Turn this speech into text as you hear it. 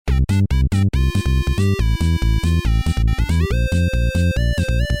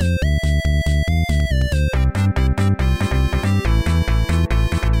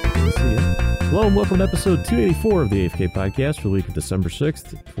welcome to episode 284 of the AFK Podcast for the week of December 6th,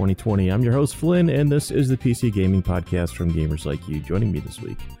 2020. I'm your host, Flynn, and this is the PC Gaming Podcast from Gamers Like You. Joining me this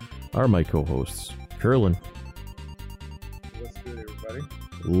week are my co-hosts, Curlin. What's good, everybody?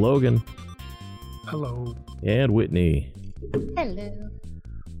 Logan. Hello. And Whitney. Hello.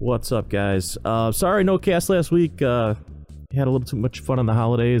 What's up, guys? Sorry, no cast last week. Had a little too much fun on the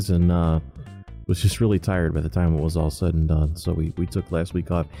holidays and was just really tired by the time it was all said and done. So we took last week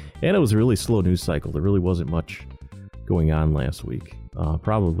off. And it was a really slow news cycle. There really wasn't much going on last week.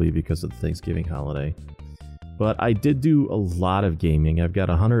 Probably because of the Thanksgiving holiday. But I did do a lot of gaming. I've got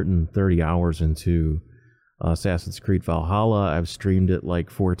 130 hours into Assassin's Creed Valhalla. I've streamed it like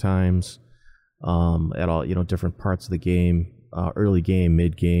 4 times at all, different parts of the game. Early game,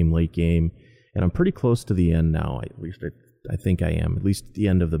 mid game, late game. And I'm pretty close to the end now. At least I think I am. At least the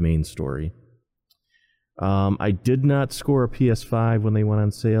end of the main story. I did not score a PS5 when they went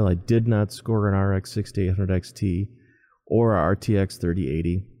on sale. I did not score an RX 6800 XT or a RTX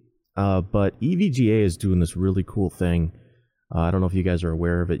 3080. But EVGA is doing this really cool thing. I don't know if you guys are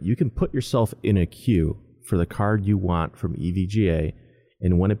aware of it. You can put yourself in a queue for the card you want from EVGA,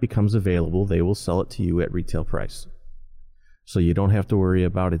 and when it becomes available, they will sell it to you at retail price. So you don't have to worry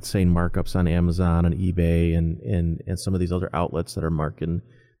about insane markups on Amazon and eBay and some of these other outlets that are marking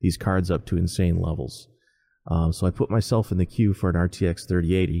these cards up to insane levels. So I put myself in the queue for an RTX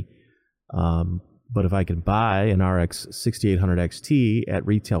 3080. But if I can buy an RX 6800 XT at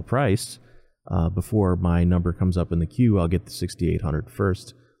retail price before my number comes up in the queue, I'll get the 6800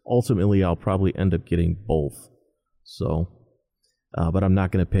 first. Ultimately, I'll probably end up getting both. So, but I'm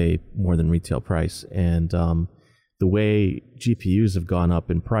not going to pay more than retail price. And the way GPUs have gone up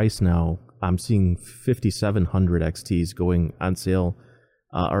in price now, I'm seeing 5700 XTs going on sale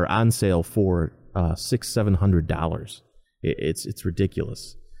or on sale for $600-700. It's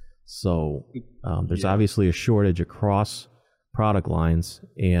ridiculous. So there's obviously a shortage across product lines,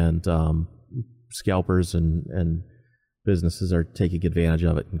 and scalpers and businesses are taking advantage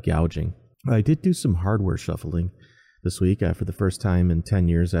of it and gouging. I did do some hardware shuffling this week. For the first time in 10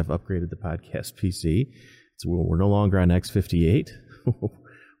 years, I've upgraded the podcast PC. We're no longer on X58.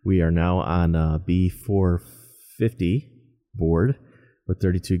 We are now on a B450 board with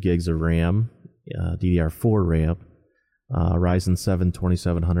 32 gigs of RAM. DDR4 RAM, Ryzen 7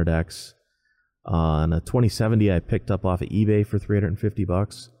 2700X. On a 2070 I picked up off of eBay for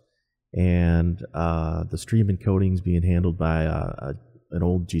 $350, and the stream encoding is being handled by an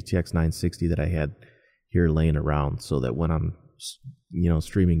old GTX 960 that I had here laying around, so that when I'm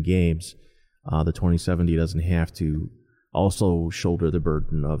streaming games, the 2070 doesn't have to also shoulder the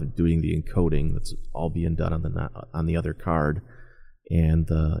burden of doing the encoding. That's all being done on the other card. And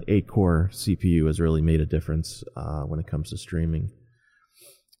the 8-core CPU has really made a difference when it comes to streaming.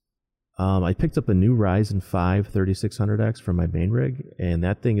 I picked up a new Ryzen 5 3600X from my main rig, and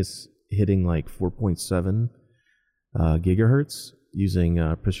that thing is hitting like 4.7 gigahertz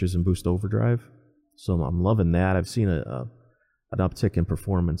using Precision Boost Overdrive. So I'm loving that. I've seen an uptick in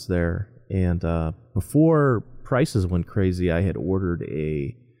performance there. And before prices went crazy, I had ordered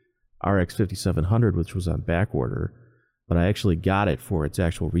a RX 5700, which was on back order. But I actually got it for its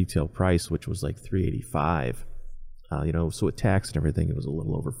actual retail price, which was like $385. So with tax and everything, it was a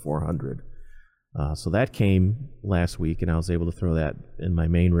little over $400. So that came last week, and I was able to throw that in my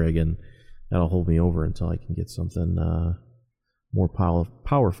main rig, and that'll hold me over until I can get something more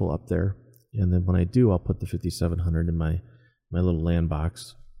powerful up there. And then when I do, I'll put the 5700 in my little LAN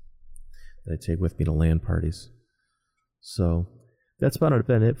box that I take with me to LAN parties. So that's about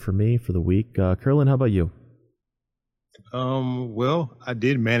been it for me for the week. Curlin, how about you? Well, I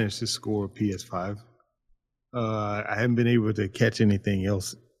did manage to score a PS5. I haven't been able to catch anything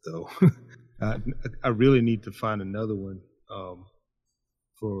else though. I really need to find another one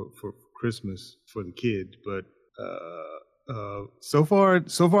for Christmas for the kids. But so far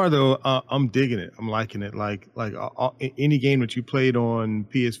though, I'm digging it. I'm liking it. Like any game that you played on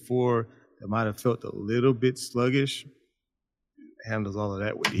PS4 that might have felt a little bit sluggish, handles all of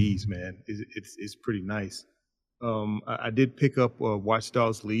that with ease, man. It's pretty nice. I did pick up Watch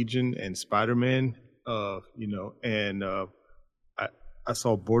Dogs Legion and Spider-Man, and I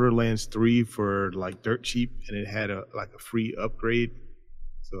saw Borderlands 3 for like dirt cheap, and it had a free upgrade.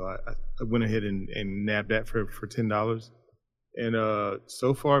 So I went ahead and nabbed that for $10. And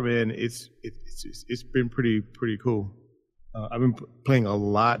so far, man, it's been pretty cool. I've been playing a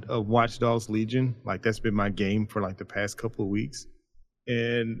lot of Watch Dogs Legion. Like that's been my game for like the past couple of weeks.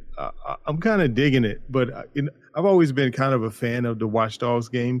 And I'm kind of digging it, but I've always been kind of a fan of the Watch Dogs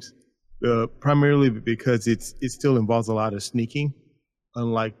games, primarily because it still involves a lot of sneaking,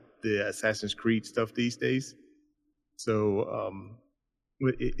 unlike the Assassin's Creed stuff these days. So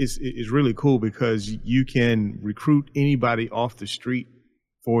it's really cool because you can recruit anybody off the street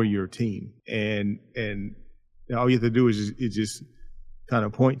for your team, and all you have to do is just kind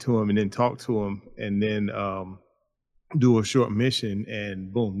of point to them and then talk to them, and then do a short mission,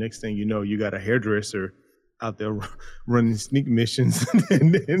 and boom, next thing you know, you got a hairdresser out there running sneak missions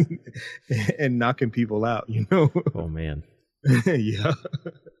and knocking people out, you know? Oh man. Yeah.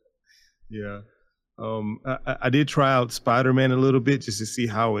 Yeah. I did try out Spider-Man a little bit just to see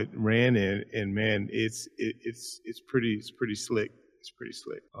how it ran, and man, it's pretty slick. It's pretty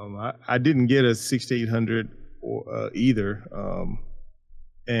slick. I didn't get a 6800 either.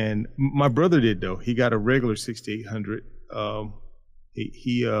 And my brother did though. He got a regular 6800.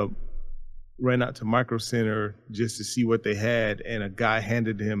 He ran out to Micro Center just to see what they had, and a guy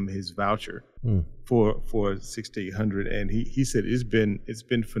handed him his voucher for 6800, and he said it's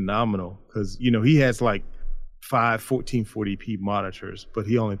been phenomenal because he has like 5 1440p monitors, but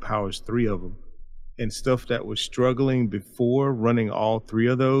he only powers 3 of them, and stuff that was struggling before running all 3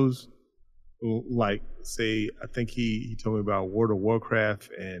 of those. Like, say, I think he told me about World of Warcraft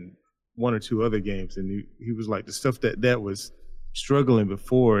and 1 or 2 other games, and he was like, the stuff that was struggling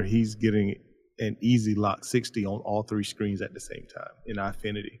before, he's getting an easy lock 60 on all 3 screens at the same time in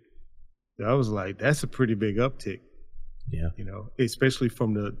Eyefinity. So I was like, that's a pretty big uptick. Yeah. Especially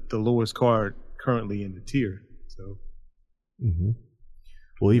from the lowest card currently in the tier. So. Mm-hmm.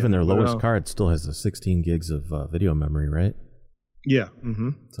 Well, even their lowest card still has the 16 gigs of video memory, right? Yeah. Mm-hmm.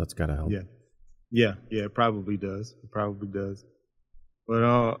 So that's got to help. Yeah, it probably does. But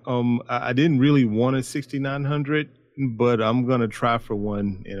I didn't really want a 6900, but I'm gonna try for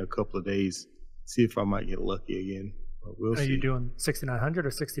one in a couple of days, see if I might get lucky again. But we'll see. Are you doing 6900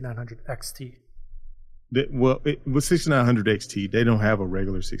 or 6900 XT? With 6900 XT, they don't have a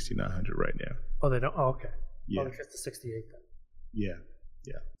regular 6900 right now. Oh, they don't. Oh, okay. Yeah. Oh, it's just the 68 then. Yeah.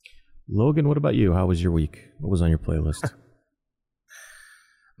 Logan, what about you? How was your week? What was on your playlist?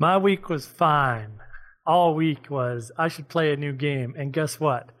 My week was fine. All week was I should play a new game, and guess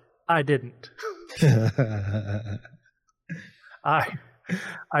what? I didn't.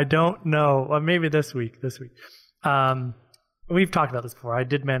 I don't know. Well, maybe this week. We've talked about this before. I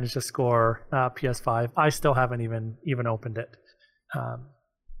did manage to score PS5. I still haven't even opened it.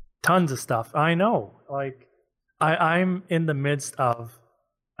 Tons of stuff. I know. Like I'm in the midst of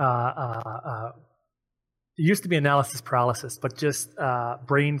it used to be analysis paralysis, but just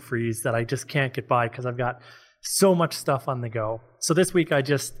brain freeze that I just can't get by because I've got so much stuff on the go. So this week I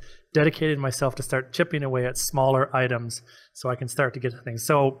just dedicated myself to start chipping away at smaller items so I can start to get to things.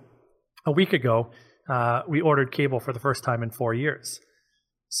 So a week ago, we ordered cable for the first time in 4 years.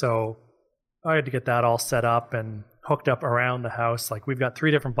 So I had to get that all set up and hooked up around the house. Like we've got 3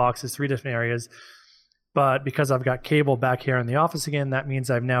 different boxes, 3 different areas. But because I've got cable back here in the office again, that means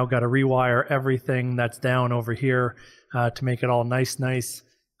I've now got to rewire everything that's down over here to make it all nice.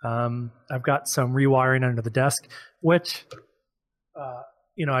 I've got some rewiring under the desk, which,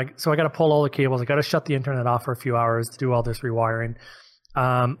 so I got to pull all the cables. I got to shut the internet off for a few hours to do all this rewiring.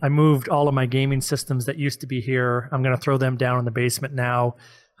 I moved all of my gaming systems that used to be here. I'm going to throw them down in the basement now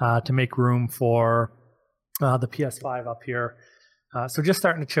to make room for the PS5 up here. So just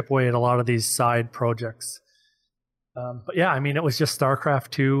starting to chip away at a lot of these side projects. But yeah, I mean, it was just StarCraft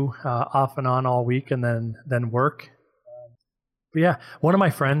 2 off and on all week, and then work. But yeah, one of my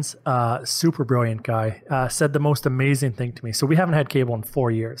friends, super brilliant guy, said the most amazing thing to me. So we haven't had cable in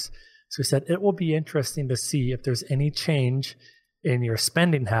 4 years. So he said, it will be interesting to see if there's any change in your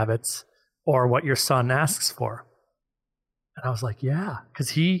spending habits or what your son asks for. And I was like, yeah, because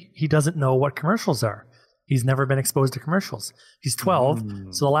he doesn't know what commercials are. He's never been exposed to commercials. He's 12,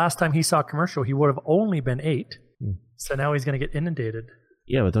 so the last time he saw a commercial, he would have only been 8. So now he's going to get inundated.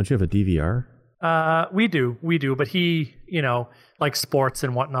 Yeah, but don't you have a DVR? We do, but he, like sports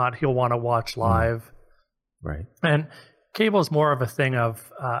and whatnot, he'll want to watch live. Right. And cable is more of a thing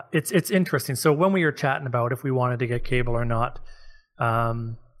of, it's interesting. So when we were chatting about if we wanted to get cable or not,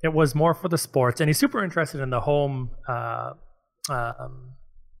 it was more for the sports, and he's super interested in the home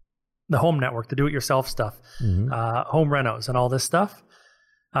network, the do-it-yourself stuff, home renos and all this stuff.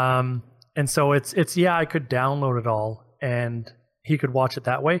 And so it's I could download it all and he could watch it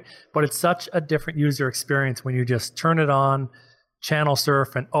that way, but it's such a different user experience when you just turn it on, channel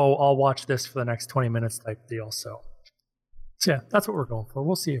surf, and I'll watch this for the next 20 minutes type deal. So yeah, that's what we're going for.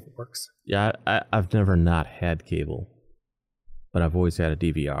 We'll see if it works. Yeah, I've never not had cable, but I've always had a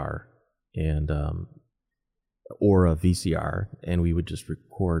DVR and or a VCR, and we would just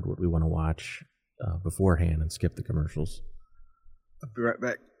record what we want to watch beforehand and skip the commercials. I'll be right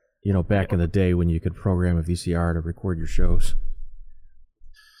back. You know, back in the day when you could program a VCR to record your shows.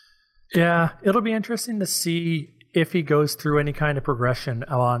 Yeah, it'll be interesting to see if he goes through any kind of progression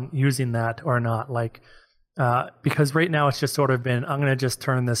on using that or not. Like, because right now it's just sort of been, I'm going to just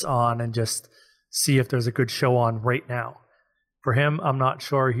turn this on and just see if there's a good show on right now. For him, I'm not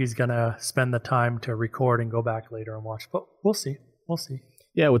sure he's going to spend the time to record and go back later and watch, but we'll see. We'll see.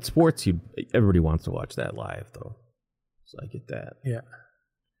 Yeah, with sports, everybody wants to watch that live, though. So I get that. Yeah.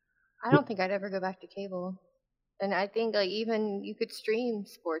 I don't think I'd ever go back to cable. And I think like even you could stream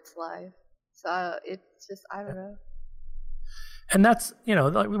sports live. So it's just, I don't know. And that's, you know,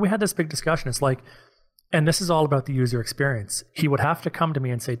 like we had this big discussion. It's like, and this is all about the user experience. He would have to come to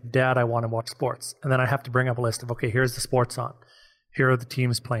me and say, Dad, I want to watch sports. And then I have to bring up a list of, okay, here's the sports on. Here are the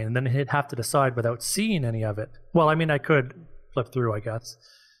teams playing. And then he'd have to decide without seeing any of it. Well, I mean, I could flip through, I guess.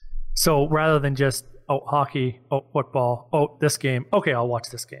 So rather than just, oh, hockey, oh, football, oh, this game, okay, I'll watch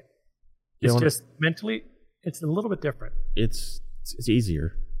this game. It's just mentally, it's a little bit different. It's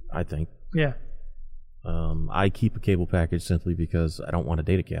easier, I think. Yeah. I keep a cable package simply because I don't want a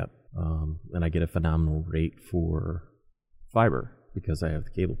data cap. And I get a phenomenal rate for fiber because I have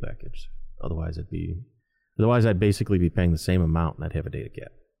the cable package. Otherwise, I'd basically be paying the same amount and I'd have a data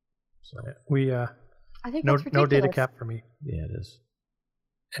cap. So We I think no that's ridiculous. data cap for me. yeah, it is.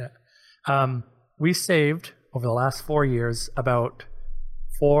 Yeah. We saved over the last 4 years about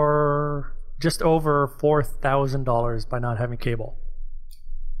just over $4,000 by not having cable.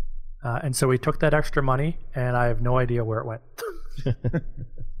 And so we took that extra money, and I have no idea where it went.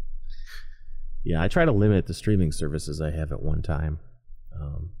 Yeah, I try to limit the streaming services I have at one time.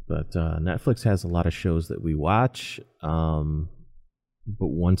 But Netflix has a lot of shows that we watch. But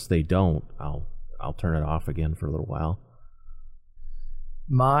once they don't, I'll turn it off again for a little while.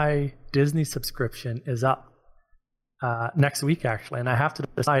 My Disney subscription is up next week, actually, and I have to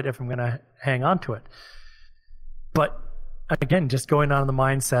decide if I'm going to hang on to it. But again, just going on the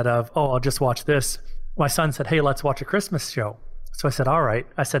mindset of, oh, I'll just watch this. My son said, hey, let's watch a Christmas show. So I said, all right.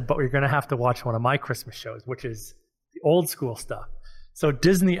 I said, but we're going to have to watch one of my Christmas shows, which is the old school stuff. So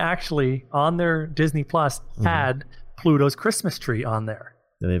Disney actually, on their Disney Plus, had Pluto's Christmas tree on there.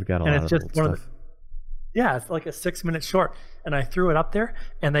 Yeah, they've got a lot of old stuff. Yeah, it's like a 6-minute short. And I threw it up there,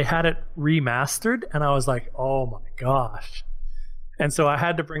 and they had it remastered, and I was like, oh my gosh. And so I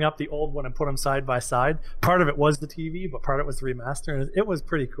had to bring up the old one and put them side by side. Part of it was the TV, but part of it was the remaster, and it was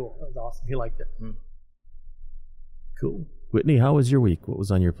pretty cool. It was awesome. He liked it. Cool. Whitney, how was your week? What was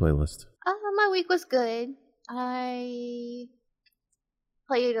on your playlist? My week was good. I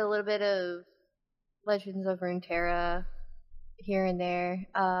played a little bit of Legends of Runeterra here and there.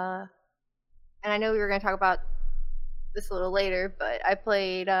 And I know we were going to talk about this a little later, but I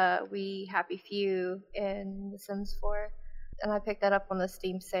played We Happy Few in The Sims 4, and I picked that up on the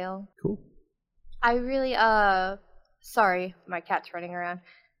Steam sale. Cool. I really, sorry, my cat's running around.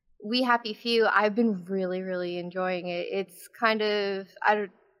 We Happy Few, I've been really, really enjoying it. It's kind of, do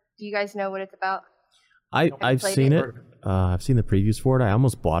you guys know what it's about? I've seen it. I've seen the previews for it. I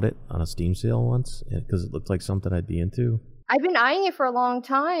almost bought it on a Steam sale once because it looked like something I'd be into. I've been eyeing it for a long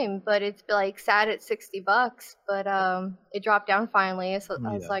time, but it's like sat at $60. But it dropped down finally, so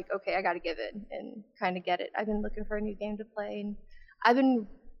I was like, okay, I got to give it and kind of get it. I've been looking for a new game to play, and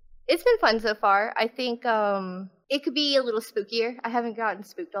it's been fun so far. I think it could be a little spookier. I haven't gotten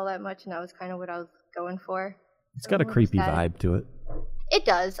spooked all that much, and that was kind of what I was going for. It's got a creepy vibe to it. It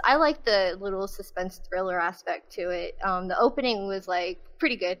does. I like the little suspense thriller aspect to it. The opening was like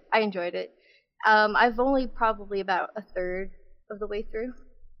pretty good. I enjoyed it. I've only probably about a third of the way through.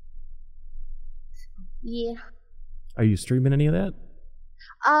 So, yeah. Are you streaming any of that?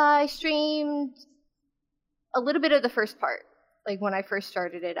 I streamed a little bit of the first part, like when I first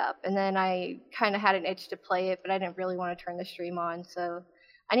started it up. And then I kind of had an itch to play it, but I didn't really want to turn the stream on. So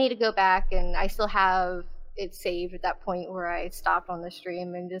I need to go back, and I still have it saved at that point where I stopped on the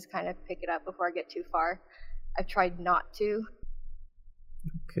stream and just kind of pick it up before I get too far. I've tried not to.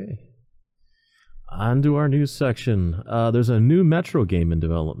 Okay. On to our news section. There's a new Metro game in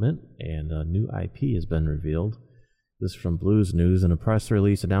development, and a new IP has been revealed. This is from Blues News. In a press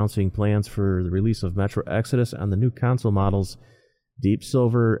release announcing plans for the release of Metro Exodus on the new console models, Deep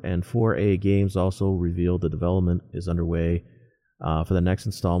Silver and 4A Games also revealed the development is underway for the next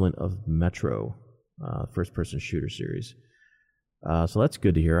installment of Metro, first-person shooter series. So that's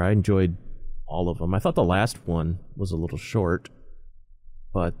good to hear. I enjoyed all of them. I thought the last one was a little short,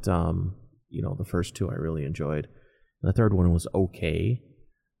 but the first two I really enjoyed. And the third one was okay.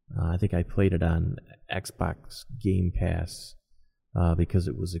 I think I played it on Xbox Game Pass because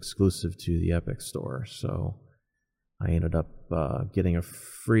it was exclusive to the Epic Store. So I ended up getting a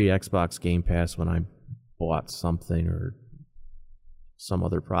free Xbox Game Pass when I bought something or some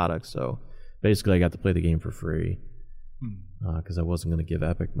other product. So basically, I got to play the game for free because I wasn't going to give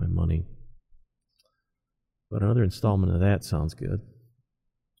Epic my money. But another installment of that sounds good.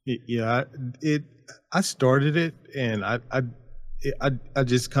 Yeah, I started it and I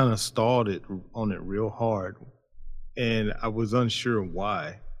just kind of stalled it on it real hard, and I was unsure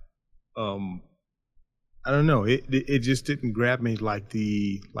why. I don't know. It just didn't grab me like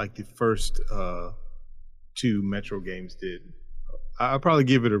the first two Metro games did. I'll probably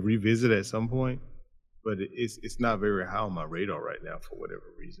give it a revisit at some point, but it's not very high on my radar right now for whatever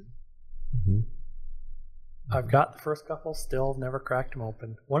reason. Mm-hmm. I've got the first couple, still never cracked them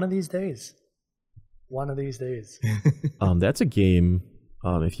open. One of these days. That's a game.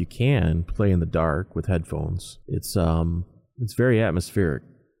 If you can play in the dark with headphones, it's very atmospheric.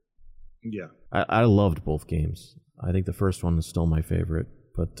 Yeah, I loved both games. I think the first one is still my favorite,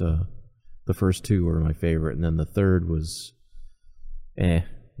 but the first two were my favorite, and then the third was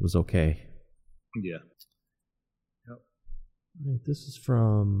okay. Yeah. Yep. Right, this is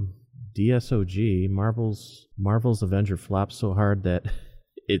from DSOG. Marvel's Avenger flopped so hard that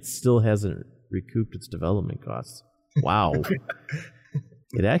it still hasn't recouped its development costs. Wow.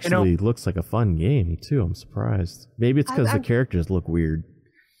 It actually looks like a fun game, too. I'm surprised. Maybe it's because the characters look weird.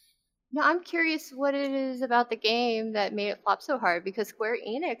 No, I'm curious what it is about the game that made it flop so hard, because Square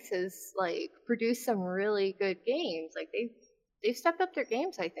Enix has produced some really good games. They've stepped up their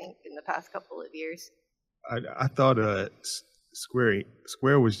games, I think, in the past couple of years. I thought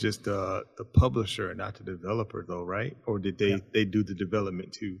Square was just the publisher and not the developer, though, right? Or did they do the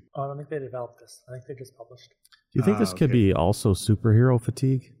development too? Oh, I don't think they developed this. I think they just published. Do you think this could be also superhero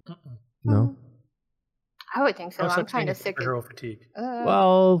fatigue? No? I would think so. I'm kind of sick of superhero fatigue.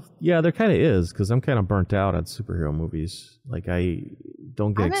 Well, yeah, there kind of is, because I'm kind of burnt out on superhero movies. I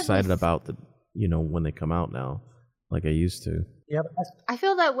don't get excited about when they come out now, like I used to. Yeah, I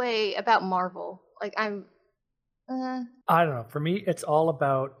feel that way about Marvel. I don't know. For me, it's all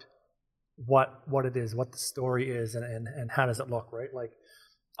about what it is, what the story is, and how does it look, right?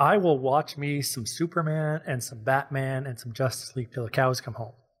 I will watch me some Superman and some Batman and some Justice League till the cows come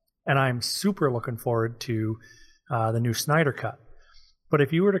home. And I'm super looking forward to the new Snyder Cut. But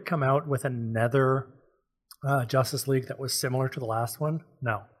if you were to come out with another Justice League that was similar to the last one,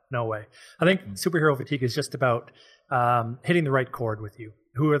 no way. I think superhero fatigue is just about hitting the right chord with you.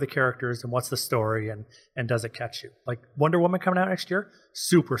 Who are the characters and what's the story and does it catch you? Wonder Woman coming out next year,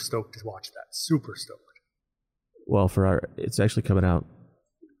 super stoked to watch that. Super stoked. Well, it's actually coming out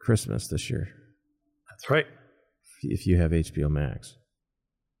Christmas this year. That's right. If you have HBO Max.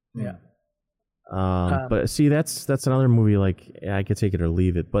 Yeah. But see, that's another movie. I could take it or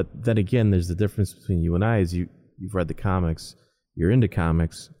leave it. But then again, there's the difference between you and I. Is you've read the comics, you're into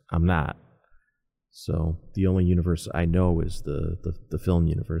comics. I'm not. So the only universe I know is the film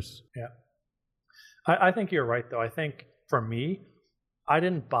universe. Yeah. I think you're right, though. I think for me, I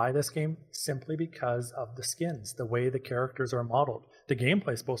didn't buy this game simply because of the skins, the way the characters are modeled. The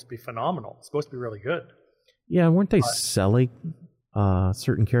gameplay is supposed to be phenomenal. It's supposed to be really good. Yeah, weren't they selling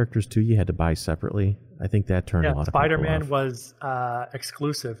certain characters too? You had to buy separately. I think that turned a lot of people off. Spider-Man was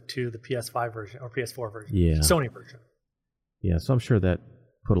exclusive to the PS5 version or PS4 version. Yeah. Sony version. Yeah, so I'm sure that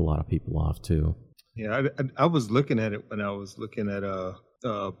put a lot of people off too. Yeah, I was looking at it when I was looking at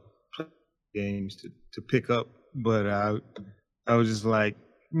games to pick up, but I was just like,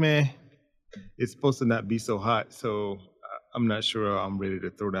 meh, it's supposed to not be so hot, so I'm not sure I'm ready to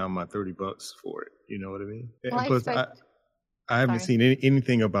throw down my $30 for it. You know what I mean? Well, and plus, I haven't seen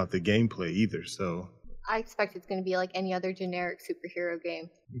anything about the gameplay either, so I expect it's going to be like any other generic superhero game.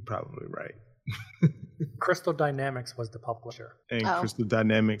 You're probably right. Crystal Dynamics was the publisher. And Crystal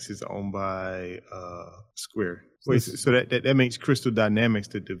Dynamics is owned by Square. Wait, so that makes Crystal Dynamics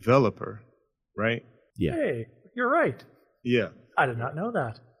the developer, right? Yeah. Hey, you're right. Yeah. I did not know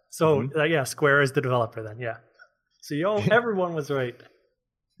that. So, Square is the developer then, yeah. So, everyone was right.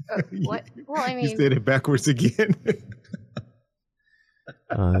 What? Well, I mean... You said it backwards again.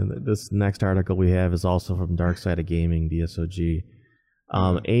 This next article we have is also from Dark Side of Gaming, DSOG.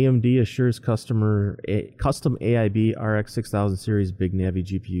 AMD assures custom AIB RX 6000 series Big Navi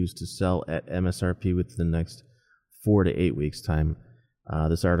GPUs to sell at MSRP within the next 4 to 8 weeks' time.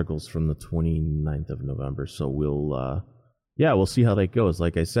 This article's from the 29th of November, so we'll see how that goes.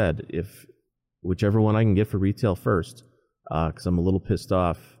 Like I said, if whichever one I can get for retail first, because I'm a little pissed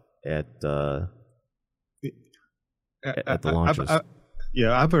off at the launches.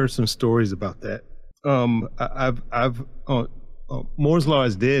 I've heard some stories about that. Moore's Law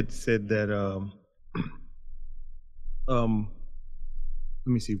is Dead said that let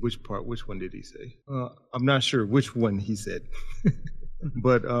me see which one did he say? I'm not sure which one he said.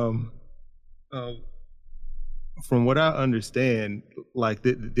 But from what I understand, like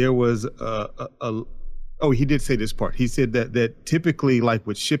there was oh, he did say this part. He said that typically, like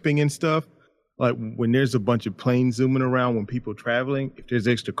with shipping and stuff, like when there's a bunch of planes zooming around when people traveling, if there's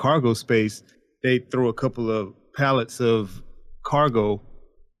extra cargo space, they throw a couple of pallets of cargo,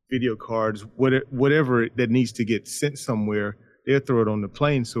 video cards, whatever that needs to get sent somewhere, they'll throw it on the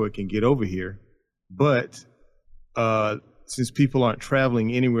plane so it can get over here. But since people aren't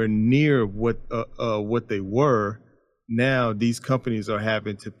traveling anywhere near what they were, now these companies are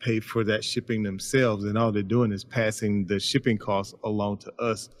having to pay for that shipping themselves, and all they're doing is passing the shipping costs along to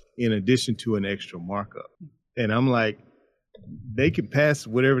us in addition to an extra markup. And I'm like, they can pass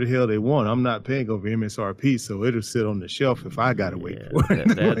whatever the hell they want. I'm not paying over MSRP, so it'll sit on the shelf if I gotta wait for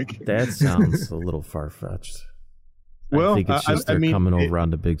it. That sounds a little far-fetched. Well, I think it's just they're coming over on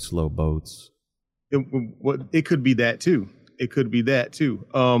the big slow boats. It could be that too. It could be that too.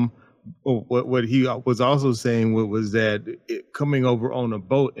 What he was also saying was that coming over on a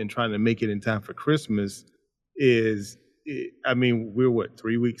boat and trying to make it in time for Christmas I mean, we're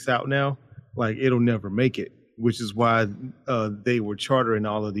 3 weeks out now? Like, it'll never make it, which is why they were chartering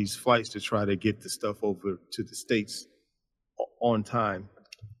all of these flights to try to get the stuff over to the States on time.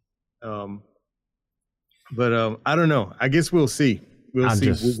 But I don't know. I guess we'll see.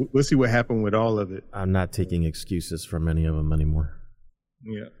 We'll see what happened with all of it. I'm not taking excuses from any of them anymore.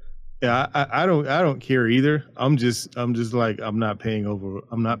 Yeah. I don't care either. I'm just like, I'm not paying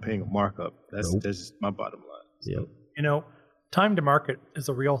a markup. That's just my bottom line. So. Yep. You know, time to market is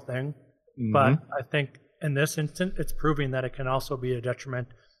a real thing, but I think in this instance, it's proving that it can also be a detriment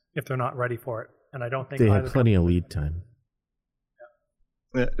if they're not ready for it. And I don't think they have plenty of lead time.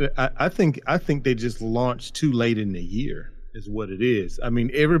 I think they just launched too late in the year is what it is. I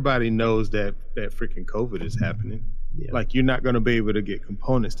mean, everybody knows that freaking COVID is happening. Yeah. Like, you're not going to be able to get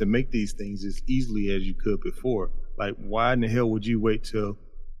components to make these things as easily as you could before. Like, why in the hell would you wait till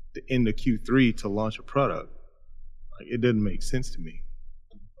the end of Q3 to launch a product? Like, it doesn't make sense to me.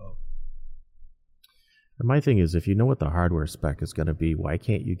 And my thing is, if you know what the hardware spec is going to be, why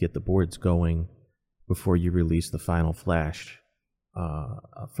can't you get the boards going before you release the final flash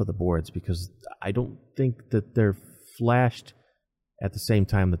for the boards? Because I don't think that they're flashed at the same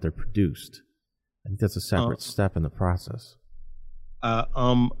time that they're produced. I think that's a separate step in the process.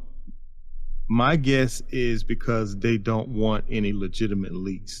 My guess is because they don't want any legitimate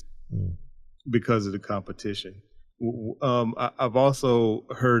leaks because of the competition. I've also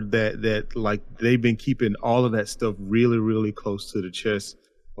heard that like they've been keeping all of that stuff really, really close to the chest,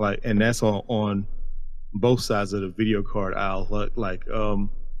 like, and that's on both sides of the video card aisle. Like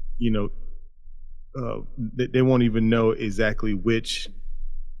they won't even know exactly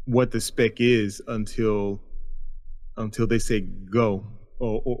what the spec is until they say go,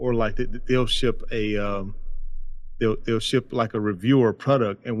 or like they'll ship they'll ship like a reviewer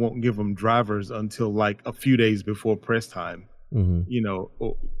product and won't give them drivers until like a few days before press time. You know,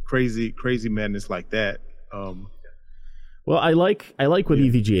 crazy madness like that. Well, I like what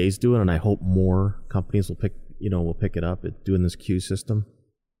EVGA is doing, and I hope more companies will pick it up at doing this queue system.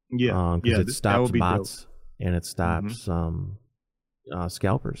 Because it stops bots and it stops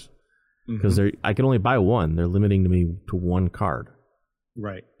scalpers. Because I can only buy one. They're limiting me to one card.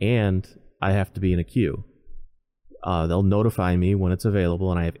 Right. And I have to be in a queue. They'll notify me when it's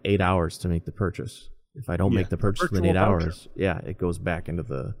available, and I have 8 hours to make the purchase. If I don't make the purchase in 8 hours, it goes back into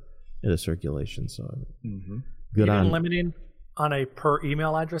the circulation. So good. Even limiting on a per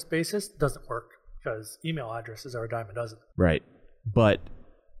email address basis doesn't work because email addresses are a dime a dozen. Right, but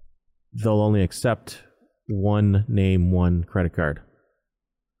they'll only accept one name, one credit card.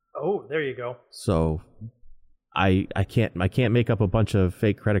 Oh, there you go. So I can't make up a bunch of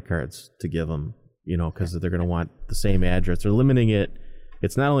fake credit cards to give them. Because they're going to want the same address. They're limiting it.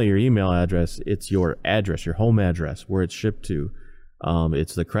 It's not only your email address, it's your address, your home address, where it's shipped to.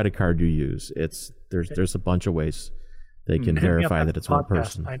 It's the credit card you use. There's a bunch of ways they can verify that it's one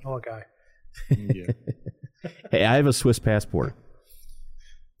person. I know a guy. Hey, I have a Swiss passport,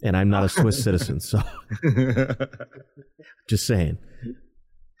 and I'm not a Swiss citizen, so just saying.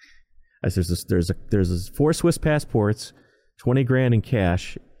 There's 4 Swiss passports, 20 grand in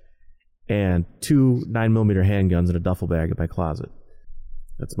cash, and 2 9mm handguns in a duffel bag in my closet.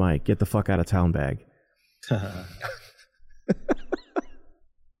 That's my get the fuck out of town bag.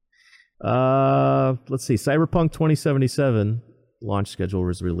 Let's see. Cyberpunk 2077 launch schedule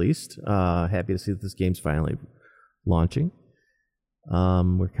was released. Happy to see that this game's finally launching.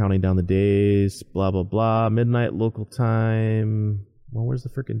 We're counting down the days. Blah blah blah. Midnight local time. Well, where's the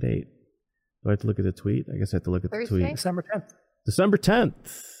freaking date? Do I have to look at the tweet? I guess I have to look at the Thursday? tweet. December 10th. December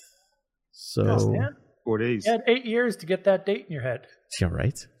 10th. So, Yes, man. 4 days. You had 8 years to get that date in your head. yeah,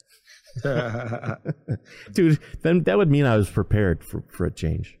 right, dude. Then that would mean I was prepared for a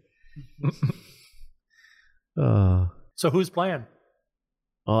change. So who's playing?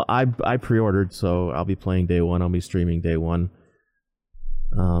 I pre-ordered, so I'll be playing day one. I'll be streaming day one.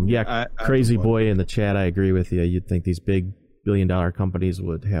 Yeah, I crazy do boy in the chat. I agree with you. You'd think these big billion-dollar companies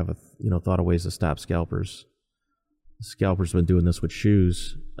would have thought of ways to stop scalpers. Scalpers been doing this with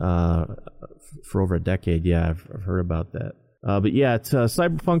shoes for over a decade. Yeah, I've heard about that. But yeah, it's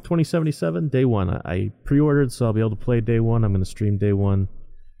Cyberpunk 2077 day one. I pre-ordered, so I'll be able to play day one. I'm going to stream day one,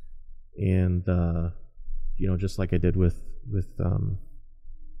 and just like I did with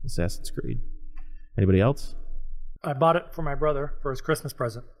Assassin's Creed. Anybody else? I bought it for my brother for his Christmas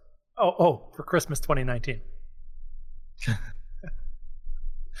present. For Christmas 2019.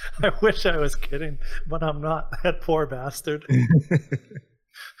 I wish I was kidding, but I'm not. That poor bastard.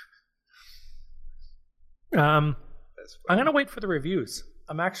 I'm going to wait for the reviews.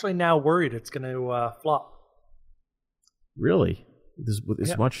 I'm actually now worried it's going to flop. Really? With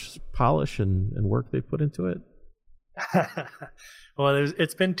as much polish and work they put into it? Well,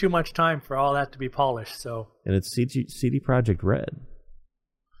 it's been too much time for all that to be polished. So, and it's CD Projekt Red.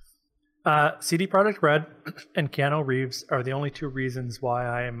 CD Projekt Red and Keanu Reeves are the only two reasons why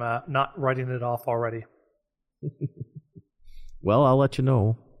I'm not writing it off already. Well, I'll let you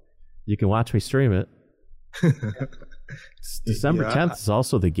know. You can watch me stream it. December 10th is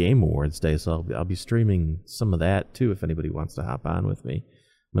also the Game Awards day, so I'll be streaming some of that too if anybody wants to hop on with me.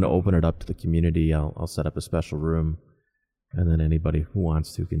 I'm going to open it up to the community. I'll set up a special room, and then anybody who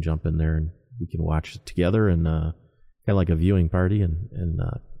wants to can jump in there and we can watch it together and kind of like a viewing party and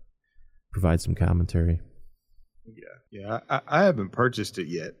provide some commentary. Yeah. I haven't purchased it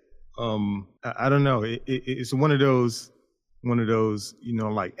yet. I don't know. It's one of those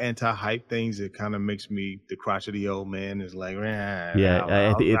like anti-hype things that kind of makes me the crotchety old man. Is like,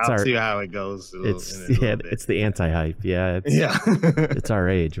 I'll see how it goes. It's the anti-hype. Yeah, it's our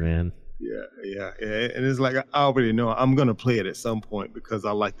age, man. Yeah, and it's like I already know I'm gonna play it at some point because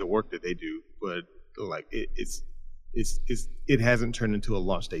I like the work that they do, but like it hasn't turned into a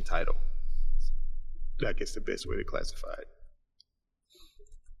launch day title. I guess the best way to classify it.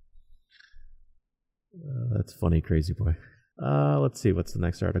 That's funny, crazy boy. Let's see, what's the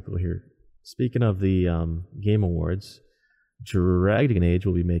next article here? Speaking of the Game Awards, Dragon Age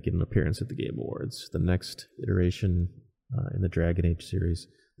will be making an appearance at the Game Awards, the next iteration in the Dragon Age series.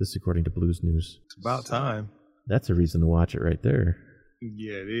 This according to Blues News. It's about time. That's a reason to watch it right there.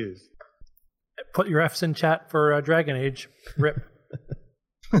 Yeah, it is. Put your F's in chat for Dragon Age. Rip.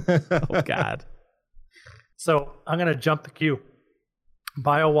 Oh, God. So I'm going to jump the queue.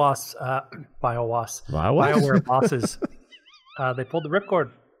 BioWare bosses. They pulled the ripcord.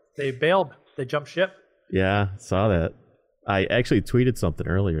 They bailed. They jumped ship. Yeah, saw that. I actually tweeted something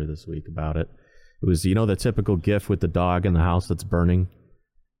earlier this week about it. It was, the typical GIF with the dog in the house that's burning,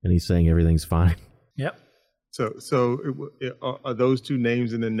 and he's saying everything's fine. Yep. So are those two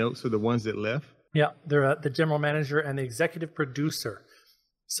names in the notes are the ones that left? Yeah, they're the general manager and the executive producer.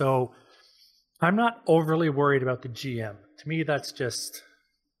 So I'm not overly worried about the GM. To me, that's just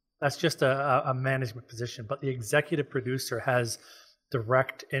a management position. But the executive producer has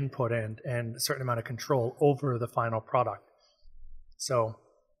direct input and a certain amount of control over the final product. So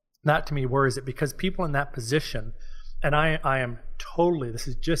that to me worries it because people in that position, and I am totally, this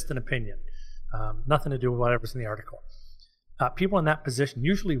is just an opinion, nothing to do with whatever's in the article. People in that position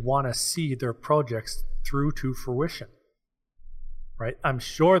usually want to see their projects through to fruition, right? I'm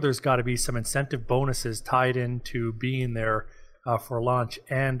sure there's got to be some incentive bonuses tied into being there for launch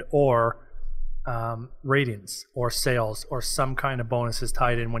and or ratings or sales or some kind of bonuses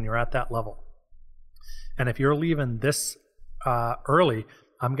tied in when you're at that level. And if you're leaving this early,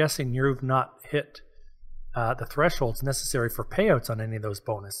 I'm guessing you've not hit the thresholds necessary for payouts on any of those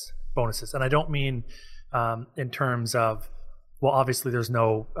bonuses. And I don't mean in terms of, well, obviously there's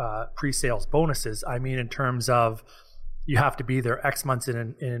no pre-sales bonuses. I mean in terms of you have to be there X months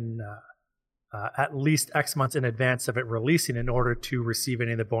at least X months in advance of it releasing in order to receive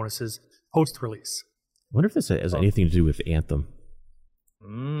any of the bonuses post-release. I wonder if this has anything to do with Anthem.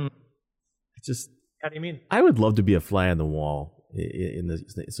 How do you mean? I would love to be a fly on the wall in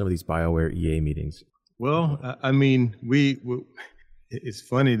some of these BioWare EA meetings. Well, I mean, it's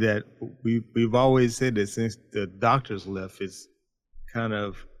funny that we've always said that since the doctors left, it's kind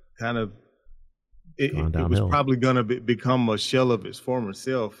of it was downhill. probably going to become a shell of its former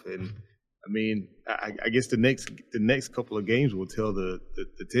self. And I mean, I guess the next couple of games will tell the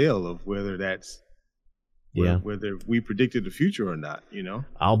tale of whether that's whether we predicted the future or not. You know,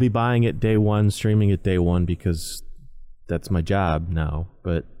 I'll be buying it day one, streaming it day one because that's my job now.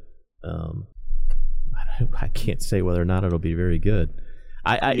 But I can't say whether or not it'll be very good.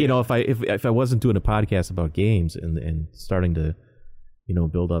 You know, if I wasn't doing a podcast about games and starting to, you know,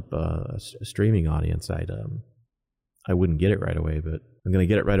 build up a streaming audience, I wouldn't get it right away. But I'm gonna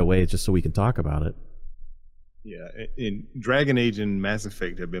get it right away just so we can talk about it. Yeah, and Dragon Age and Mass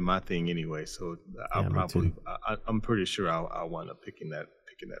Effect have been my thing anyway, so I'm pretty sure I'll wind up picking that up.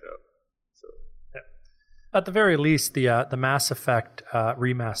 So at the very least, the Mass Effect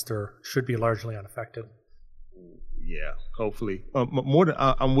remaster should be largely unaffected. Yeah, hopefully. More than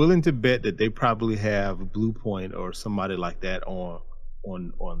I'm willing to bet that they probably have Bluepoint or somebody like that on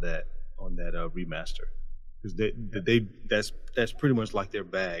that remaster, because that's pretty much like their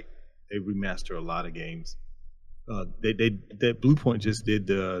bag. They remaster a lot of games. That Bluepoint just did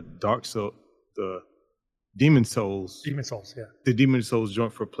the Demon Souls. Demon Souls, yeah. The Demon Souls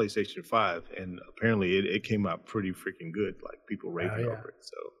joint for PlayStation 5, and apparently it came out pretty freaking good. Like people raving over it.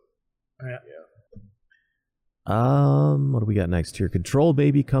 So yeah. What do we got next here? Control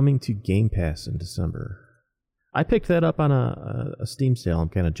Baby coming to Game Pass in December. I picked that up on a Steam sale. I'm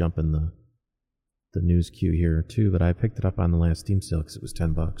kind of jumping the news queue here too, but I picked it up on the last Steam sale because it was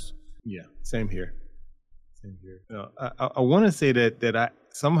 $10. Yeah, same here. I want to say that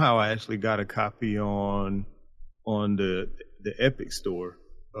I actually got a copy on the Epic store.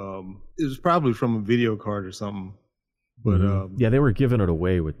 It was probably from a video card or something. But yeah, they were giving it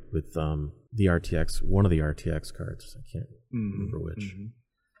away with the RTX, one of the RTX cards. I can't remember which. Mm-hmm.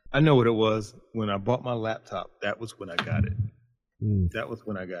 I know what it was. When I bought my laptop, that was when I got it. That was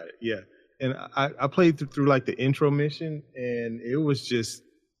when I got it. Yeah, and I played through like the intro mission, and it was just.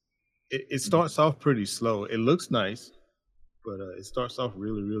 It starts off pretty slow. It looks nice, but it starts off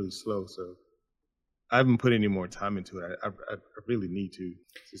really, really slow. So I haven't put any more time into it. I really need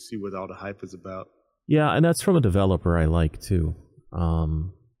to see what all the hype is about. Yeah, and that's from a developer I like too,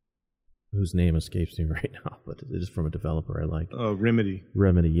 whose name escapes me right now, but it is from a developer I like. Oh, Remedy.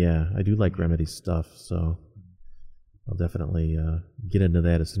 Remedy, yeah. I do like Remedy stuff, so I'll definitely get into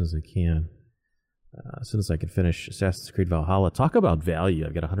that as soon as I can. As soon as I can finish Assassin's Creed Valhalla. Talk about value.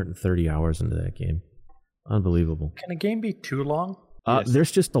 I've got 130 hours into that game. Unbelievable. Can a game be too long? Yes. There's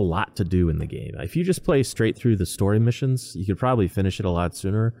just a lot to do in the game. If you just play straight through the story missions, you could probably finish it a lot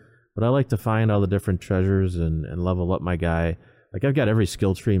sooner. But I like to find all the different treasures and level up my guy. Like I've got every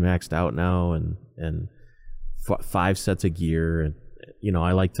skill tree maxed out now and 5 sets of gear. And, you know,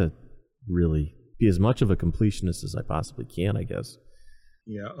 I like to really be as much of a completionist as I possibly can, I guess.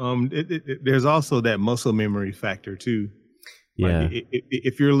 Yeah, there's also that muscle memory factor too. Yeah, like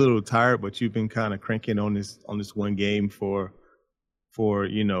if you're a little tired, but you've been kind of cranking on this one game for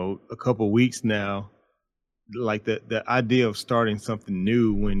you know a couple weeks now, like the idea of starting something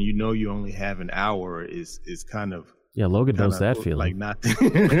new when you know you only have an hour is kind of Logan knows that feeling. Like nothing.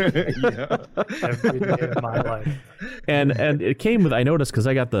 Every day of my life. And it came with, I noticed because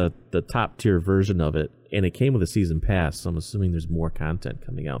I got the top tier version of it, and it came with a season pass. So I'm assuming there's more content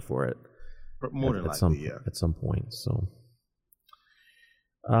coming out for it. More than likely, yeah. At some point. So,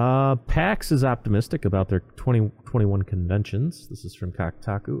 PAX is optimistic about their 2021 conventions. This is from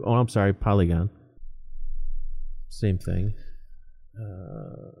Kotaku. Oh, I'm sorry, Polygon. Same thing.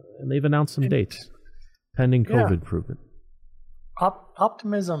 And they've announced some dates. Pending COVID improvement.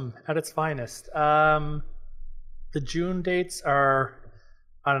 Optimism at its finest. The June dates are,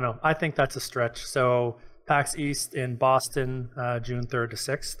 I don't know, I think that's a stretch. So PAX East in Boston, June 3rd to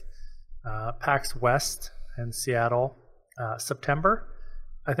 6th. PAX West in Seattle, September.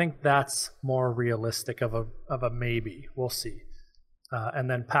 I think that's more realistic of a maybe. We'll see. And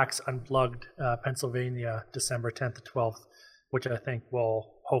then PAX Unplugged, Pennsylvania, December 10th to 12th, which I think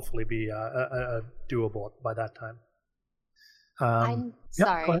will hopefully be doable by that time. I'm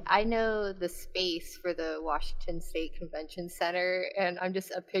sorry. Go I know the space for the Washington State Convention Center, and I'm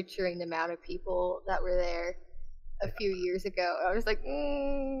just picturing the amount of people that were there a few years ago. I was like,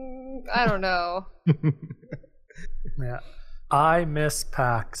 I don't know. Yeah. I miss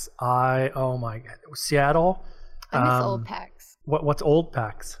PAX. Oh my God. Seattle. I miss old PAX. What's old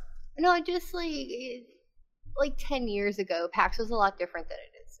PAX? No, just like 10 years ago, PAX was a lot different than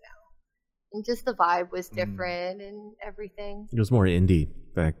it is now. And just the vibe was different and everything. It was more indie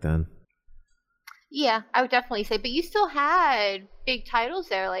back then. Yeah, I would definitely say. But you still had big titles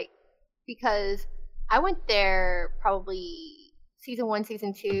there, like, because I went there probably Season 1,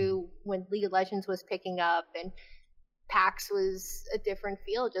 Season 2, when League of Legends was picking up and PAX was a different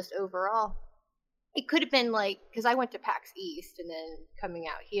feel just overall. It could have been like, because I went to PAX East and then coming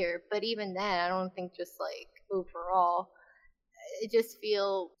out here, but even then, I don't think just like overall, it just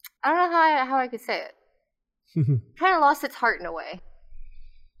feel, I don't know how I could say it. Kind of lost its heart in a way.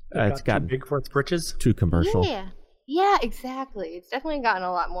 It's gotten too big for its britches. too commercial. Yeah, exactly. It's definitely gotten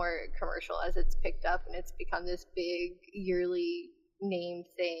a lot more commercial as it's picked up and it's become this big yearly named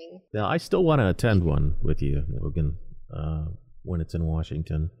thing. Now, I still want to attend one with you, Logan, when it's in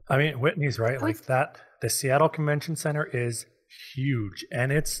Washington. I mean, Whitney's right. Like that, the Seattle Convention Center is huge,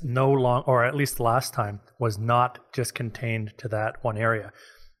 and it's no long, or at least last time, was not just contained to that one area.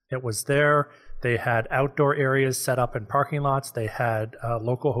 It was there. They had outdoor areas set up in parking lots. They had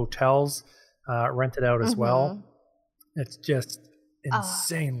local hotels rented out as well. It's just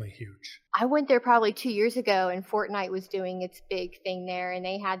insanely huge. I went there probably 2 years ago, and Fortnite was doing its big thing there, and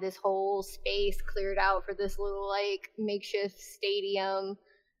they had this whole space cleared out for this little like makeshift stadium.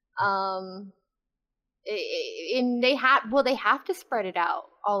 And they have to spread it out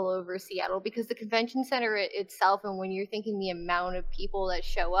all over Seattle because the convention center itself, and when you're thinking the amount of people that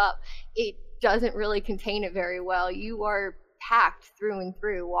show up, it doesn't really contain it very well. You are packed through and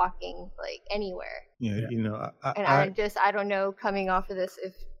through, walking like anywhere. Yeah, you know, I don't know coming off of this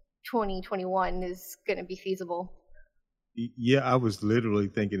if 2021 is going to be feasible. Yeah, I was literally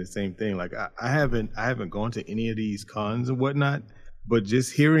thinking the same thing. Like I haven't gone to any of these cons and whatnot, but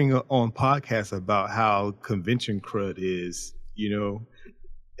just hearing on podcasts about how convention crud is, you know,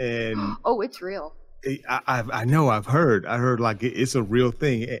 and oh, it's real. I know I've heard like it's a real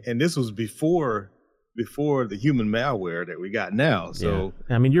thing, and this was before the human malware that we got now. So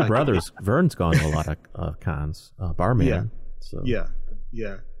I mean, your brother's Vern's gone to a lot of cons, Barman. Yeah. So. Yeah.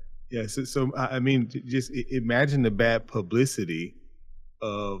 So I mean, just imagine the bad publicity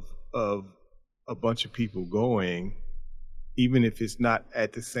of a bunch of people going, even if it's not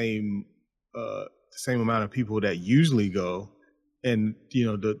at the same amount of people that usually go, and you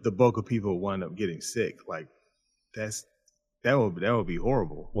know the bulk of people wind up getting sick. Like that would be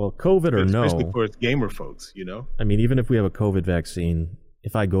horrible. Well, COVID or no, especially for gamer folks, you know. I mean, even if we have a COVID vaccine,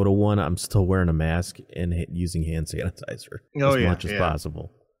 if I go to one, I'm still wearing a mask and using hand sanitizer as much as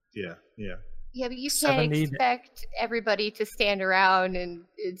possible. Yeah. Yeah, but you can't expect everybody to stand around in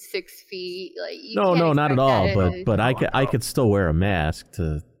 6 feet. Like no, not at all. But I could still wear a mask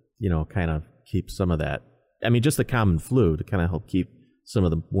to, you know, kind of keep some of that. I mean, just the common flu to kind of help keep some of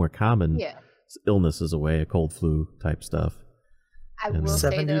the more common illnesses away, a cold flu type stuff. I will say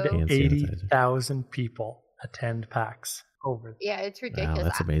 70 to 80,000 people attend PAX over. Yeah, it's ridiculous. Wow,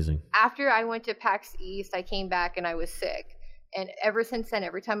 that's amazing. After I went to PAX East, I came back and I was sick. And ever since then,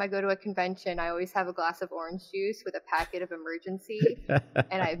 every time I go to a convention, I always have a glass of orange juice with a packet of Emergency,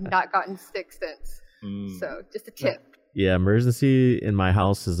 and I've not gotten sick since. So, just a tip. Yeah, Emergency in my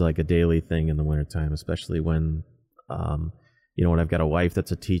house is like a daily thing in the wintertime, especially when, you know, when I've got a wife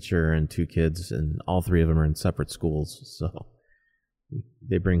that's a teacher and 2 kids, and all 3 of them are in separate schools. So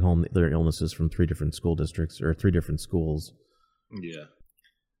they bring home their illnesses from 3 different school districts or 3 different schools. Yeah.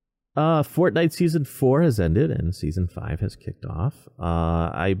 Fortnite Season 4 has ended and Season 5 has kicked off.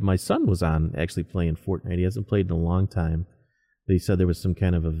 My son was on actually playing Fortnite. He hasn't played in a long time. But he said there was some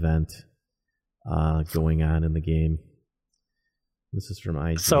kind of event going on in the game. This is from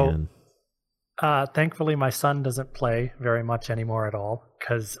IGN. So, thankfully, my son doesn't play very much anymore at all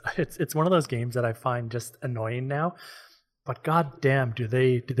because it's one of those games that I find just annoying now. But goddamn, do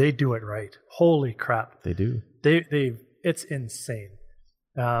they do it right? Holy crap! They do. It's insane.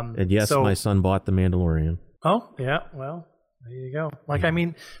 And yes, my son bought The Mandalorian. Oh yeah, well there you go. Like I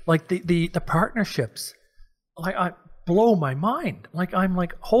mean, like the partnerships, like I blow my mind. Like I'm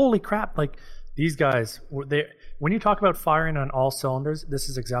like, holy crap! Like these guys, when you talk about firing on all cylinders, this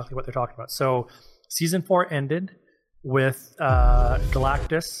is exactly what they're talking about. So Season 4 ended with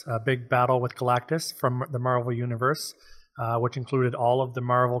Galactus, a big battle with Galactus from the Marvel Universe, which included all of the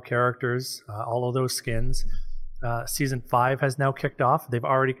Marvel characters, all of those skins. Season 5 has now kicked off. They've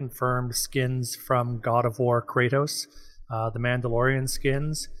already confirmed skins from God of War Kratos, the Mandalorian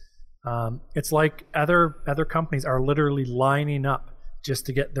skins. It's like other companies are literally lining up just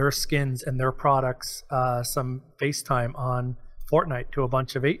to get their skins and their products some FaceTime on Fortnite to a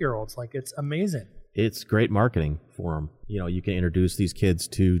bunch of 8-year-olds. Like, it's amazing. It's great marketing for them. You know, you can introduce these kids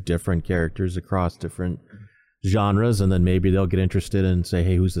to different characters across different genres, and then maybe they'll get interested and say,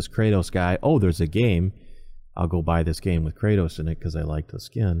 hey, who's this Kratos guy? Oh, there's a game. I'll go buy this game with Kratos in it because I like the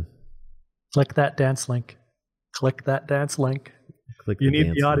skin. Click that dance link. Click that dance link. You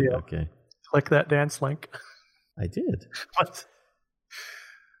need the audio. Okay. Click that dance link. I did. What?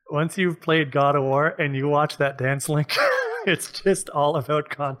 once you've played God of War and you watch that dance link, it's just all about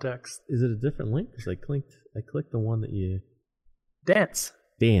context. Is it a different link? Because I clicked the one that you Dance.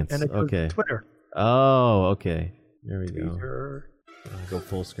 dance. And it goes Okay. to Twitter. Oh, okay. There we go. Twitter. Go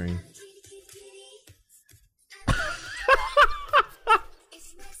full screen.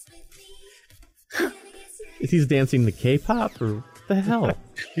 Is he dancing to K-pop or what the hell?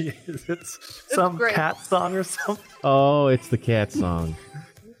 It's some great. cat song or something. Oh, it's the cat song.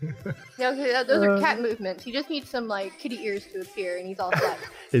 No, those are cat movements. He just needs some like kitty ears to appear, and he's all set.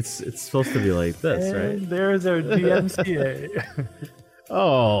 It's supposed to be like this, And right? there's our DMCA.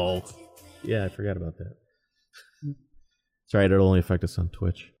 Oh, yeah, I forgot about that. It's right. It'll only affect us on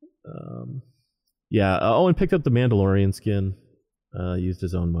Twitch. Yeah. Owen picked up the Mandalorian skin. Used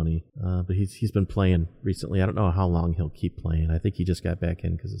his own money, but he's been playing recently. I don't know how long he'll keep playing. I think he just got back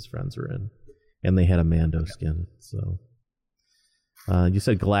in because his friends were in, and they had a Mando skin. So, you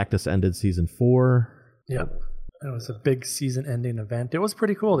said Galactus ended season 4. Yep. It was a big season-ending event. It was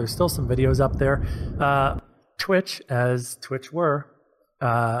pretty cool. There's still some videos up there. Twitch, as Twitch were,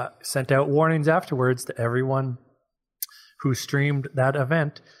 sent out warnings afterwards to everyone who streamed that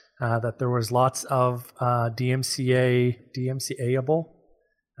event that there was lots of DMCA-able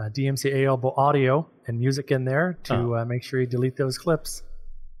audio and music in there to make sure you delete those clips.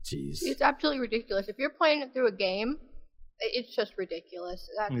 Jeez. It's absolutely ridiculous. If you're playing it through a game, it's just ridiculous.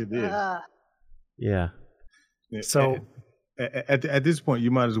 It is. Yeah. So at this point,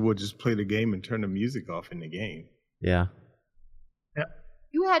 you might as well just play the game and turn the music off in the game. Yeah.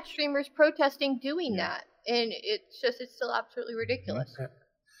 You had streamers protesting doing that, and it's still absolutely ridiculous.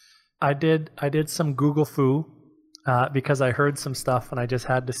 I did some Google foo because I heard some stuff and I just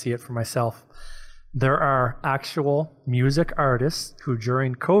had to see it for myself. There are actual music artists who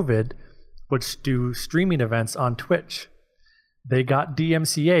during COVID would do streaming events on Twitch. They got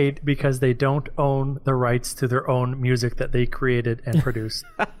DMCA'd because they don't own the rights to their own music that they created and produced.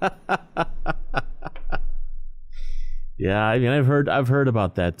 Yeah, I mean, I've heard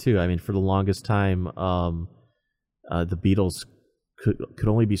about that too. I mean, for the longest time, the Beatles could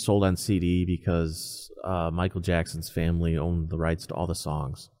only be sold on CD because Michael Jackson's family owned the rights to all the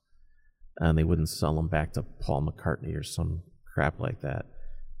songs, and they wouldn't sell them back to Paul McCartney or some crap like that.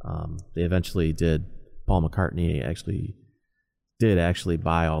 They eventually did. Paul McCartney did actually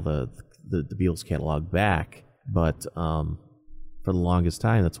buy all the Beatles catalog back, but for the longest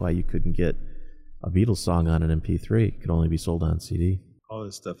time, that's why you couldn't get a Beatles song on an MP3. It could only be sold on CD. All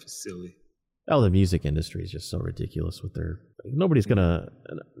this stuff is silly. Oh, the music industry is just so ridiculous with their. Nobody's gonna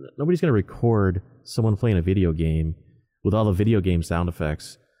record someone playing a video game with all the video game sound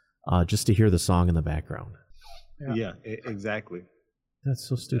effects just to hear the song in the background. Yeah, exactly. That's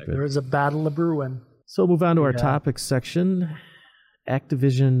so stupid. There is a battle of brewing. So we'll move on to our topics section.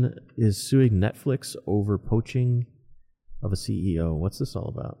 Activision is suing Netflix over poaching of a CEO. What's this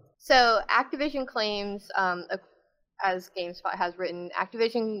all about? So Activision claims, as GameSpot has written,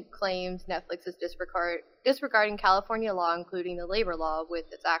 Activision claims Netflix is disregarding California law, including the labor law, with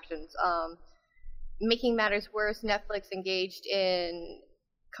its actions. Making matters worse, Netflix engaged in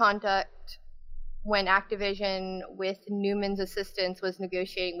conduct when Activision, with Newman's assistance, was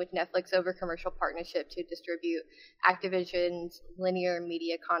negotiating with Netflix over commercial partnership to distribute Activision's linear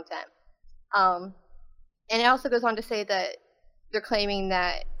media content. And it also goes on to say that they're claiming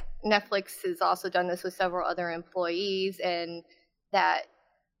that Netflix has also done this with several other employees, and that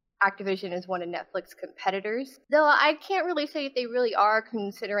Activision is one of Netflix's competitors. Though I can't really say if they really are,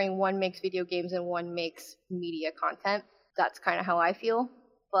 considering one makes video games and one makes media content. That's kind of how I feel.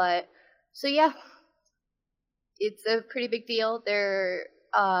 But, so yeah, it's a pretty big deal. They're,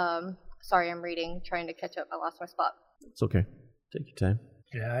 sorry, I'm reading, trying to catch up. I lost my spot. It's okay. Take your time.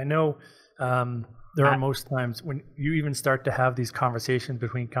 Yeah, I know. There are most times when you even start to have these conversations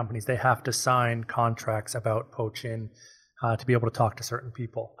between companies, they have to sign contracts about poaching to be able to talk to certain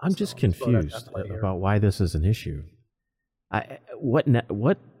people. I'm just confused about why this is an issue. What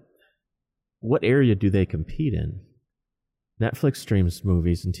area do they compete in? Netflix streams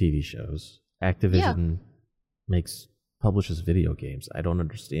movies and TV shows. Activision publishes video games. I don't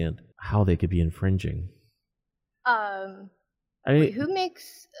understand how they could be infringing. Wait, who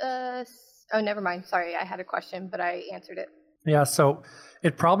makes oh, never mind. Sorry, I had a question, but I answered it. Yeah, so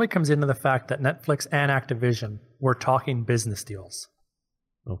it probably comes into the fact that Netflix and Activision were talking business deals.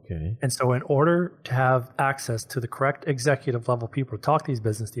 Okay. And so in order to have access to the correct executive level people to talk these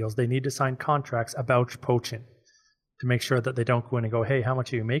business deals, they need to sign contracts about poaching to make sure that they don't go in and go, hey, how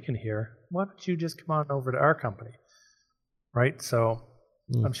much are you making here? Why don't you just come on over to our company? Right? So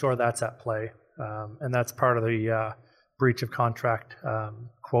I'm sure that's at play. And that's part of the breach of contract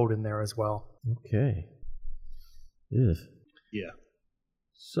quote in there as well. Okay. Ugh. Yeah.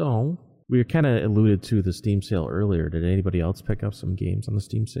 So we kind of alluded to the Steam sale earlier. Did anybody else pick up some games on the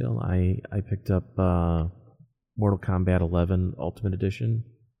Steam sale? I picked up Mortal Kombat 11 Ultimate Edition,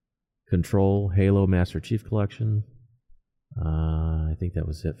 Control, Halo Master Chief Collection. I think that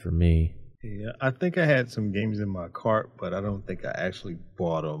was it for me. Yeah, I think I had some games in my cart, but I don't think I actually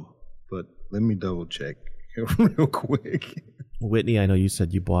bought them. But let me double check real quick. Whitney, I know you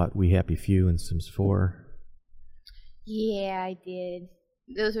said you bought We Happy Few and Sims 4. Yeah, I did.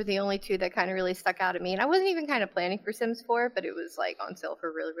 Those were the only two that kind of really stuck out at me. And I wasn't even kind of planning for Sims 4, but it was like on sale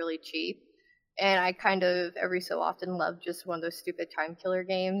for really, really cheap. And I kind of every so often love just one of those stupid time killer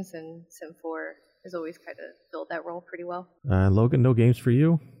games, and Sim 4 has always kind of filled that role pretty well. Logan, no games for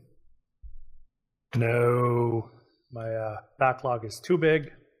you? No, my backlog is too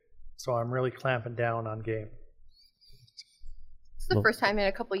big, so I'm really clamping down on game. It's the first time in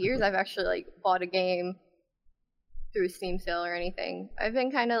a couple years I've actually like bought a game through a Steam sale or anything. I've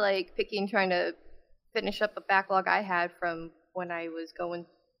been kind of like picky and trying to finish up a backlog I had from when I was going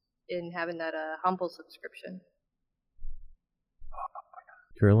in having that Humble subscription.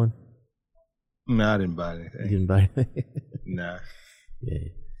 Carolyn? No, I didn't buy anything. You didn't buy anything? Nah. Yeah.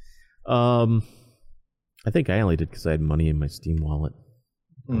 I think I only did because I had money in my Steam wallet.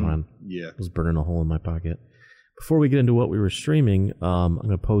 Yeah. I was burning a hole in my pocket. Before we get into what we were streaming, I'm going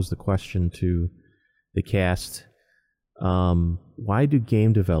to pose the question to the cast. Why do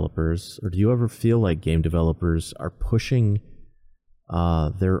game developers, or do you ever feel like game developers are pushing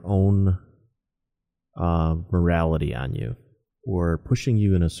their own morality on you, or pushing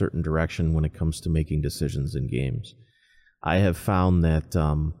you in a certain direction when it comes to making decisions in games? I have found that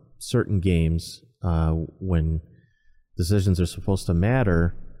certain games, when decisions are supposed to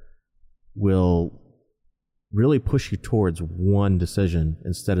matter, will really push you towards one decision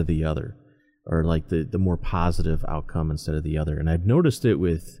instead of the other, or like the more positive outcome instead of the other. And I've noticed it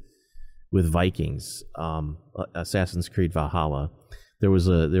with Vikings, Assassin's Creed Valhalla. There was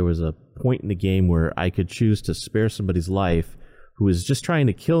a point in the game where I could choose to spare somebody's life who was just trying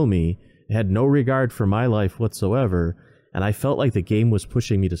to kill me, had no regard for my life whatsoever, and I felt like the game was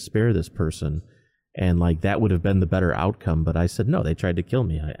pushing me to spare this person, and like that would have been the better outcome. But I said, no, they tried to kill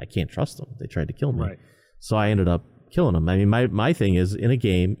me. I can't trust them. They tried to kill me. Right. So I ended up killing them. I mean, my thing is, in a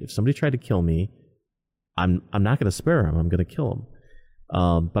game, if somebody tried to kill me, I'm not going to spare them. I'm going to kill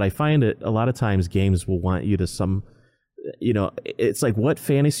them. But I find it a lot of times games will want you to it's like, what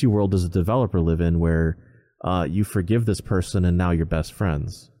fantasy world does a developer live in where you forgive this person and now you're best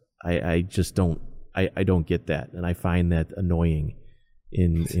friends? I just don't. I don't get that, and I find that annoying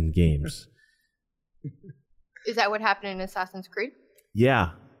in games. Is that what happened in Assassin's Creed?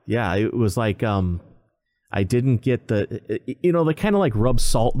 Yeah. It was like I didn't get they kind of like rub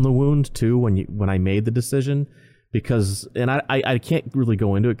salt in the wound too when I made the decision, because, and I can't really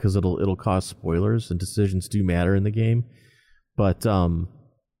go into it because it'll cause spoilers, and decisions do matter in the game. But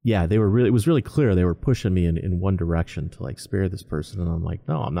it was really clear they were pushing me in one direction to like spare this person, and I'm like,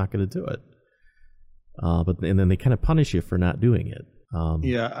 no, I'm not going to do it. And then they kind of punish you for not doing it.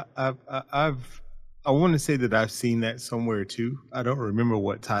 I want to say that I've seen that somewhere too. I don't remember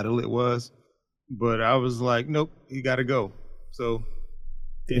what title it was, but I was like, nope, you got to go. So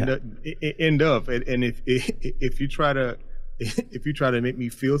end up, and if you try to make me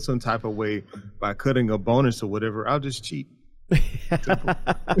feel some type of way by cutting a bonus or whatever, I'll just cheat.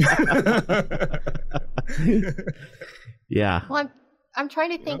 Yeah. Well, I'm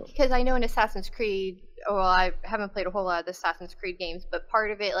trying to think, because I know in Assassin's Creed, I haven't played a whole lot of the Assassin's Creed games, but part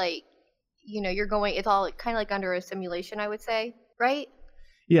of it, like, it's all kind of like under a simulation, I would say, right?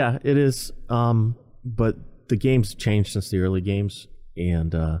 Yeah, it is. But the game's changed since the early games,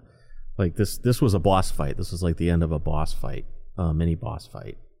 and like this was a boss fight. This was like the end of a boss fight, mini boss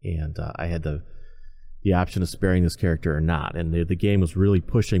fight, and I had the option of sparing this character or not, and the game was really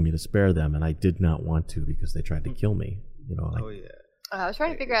pushing me to spare them, and I did not want to because they tried to kill me. I was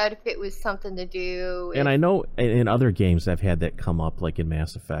trying to figure out if it was something to do. And I know in other games I've had that come up, like in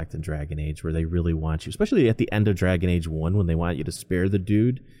Mass Effect and Dragon Age, where they really want you, especially at the end of Dragon Age 1, when they want you to spare the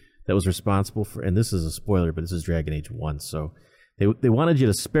dude that was responsible for, and this is a spoiler, but this is Dragon Age 1, so they wanted you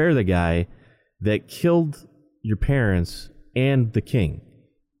to spare the guy that killed your parents and the king.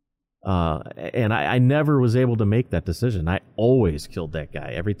 And I never was able to make that decision. I always killed that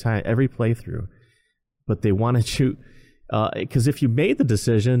guy every time, every playthrough. But they wanted you, because if you made the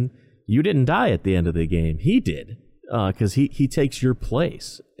decision, you didn't die at the end of the game. He did, because he takes your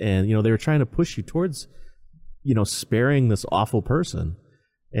place. And they were trying to push you towards, sparing this awful person,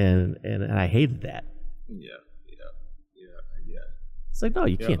 and I hated that. It's like, no,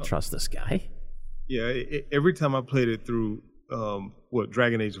 you Yeah. can't trust this guy. Yeah, every time I played it through,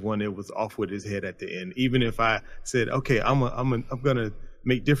 Dragon Age 1, it was off with his head at the end. Even if I said, okay, I'm gonna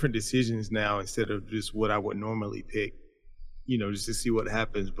make different decisions now instead of just what I would normally pick, just to see what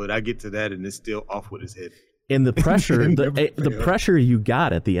happens. But I get to that and it's still off with his head. And the pressure, Never the failed. pressure you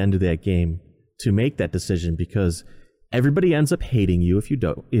got at the end of that game to make that decision, because everybody ends up hating you if you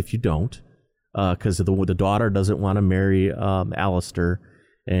don't, because the daughter doesn't want to marry Alistair,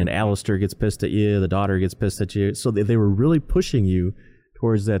 and Alistair gets pissed at you, the daughter gets pissed at you. So they were really pushing you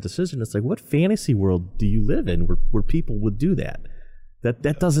towards that decision. It's like, what fantasy world do you live in where people would do that?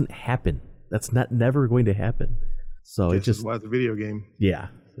 That doesn't happen. That's never going to happen. So This is why it's a video game. yeah,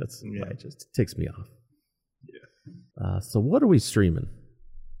 that's why it just ticks me off. So what are we streaming?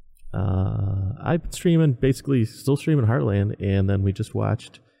 I've been streaming, still streaming Heartland, and then we just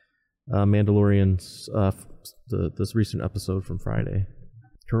watched Mandalorian's this recent episode from Friday.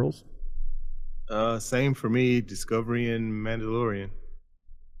 Curls? Same for me, Discovery and Mandalorian.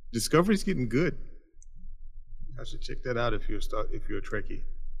 Discovery's getting good. I should check that out if you're a Trekkie.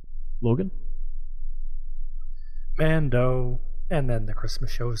 Logan? Mando, and then the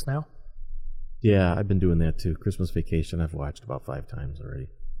Christmas shows now. Yeah, I've been doing that too. Christmas Vacation I've watched about 5 times already.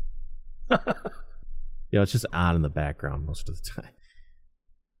 It's just on in the background most of the time.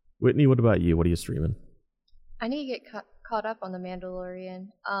 Whitney, what about you? What are you streaming? I need to get caught up on The Mandalorian.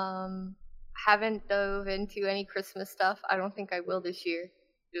 Haven't dove into any Christmas stuff. I don't think I will this year.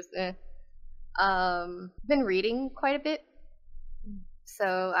 Just been reading quite a bit.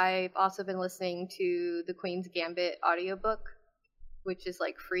 So I've also been listening to the Queen's Gambit audiobook, which is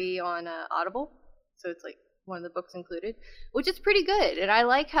like free on Audible. So it's like one of the books included, which is pretty good. And I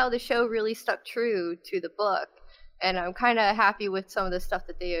like how the show really stuck true to the book. And I'm kind of happy with some of the stuff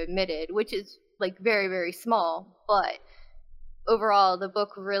that they omitted, which is like very, very small. But overall,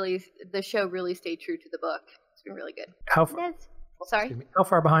 the show really stayed true to the book. It's been really good. Sorry? How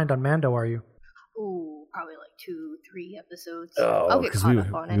far behind on Mando are you? Ooh, probably like 2-3 episodes. Oh, I'll get caught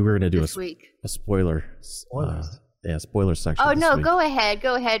up on it. we were going to do this week. a spoiler. Spoilers. Spoiler section. Oh this no, week. go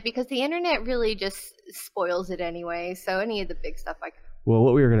ahead, because the internet really just spoils it anyway. So any of the big stuff, I Well,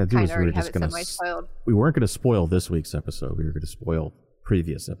 what we were going to do kind is of we were already have just it going to semi-spoiled. we weren't going to spoil this week's episode. We were going to spoil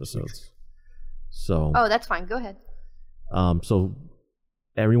previous episodes. So Oh, that's fine. Go ahead. so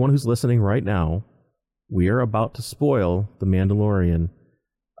everyone who's listening right now, we are about to spoil the Mandalorian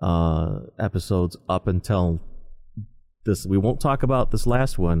episodes up until this. We won't talk about this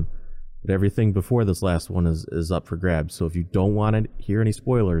last one, but everything before this last one is up for grabs. So if you don't want to hear any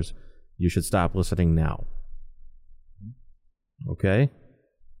spoilers, you should stop listening now. Okay?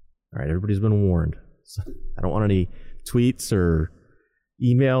 All right, everybody's been warned. So I don't want any tweets or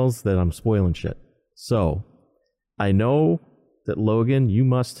emails that I'm spoiling shit. So I know that, Logan, you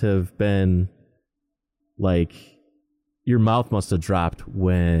must have been like, your mouth must have dropped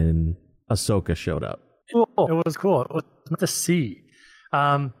when Ahsoka showed up. Cool. It was cool. It was meant to see.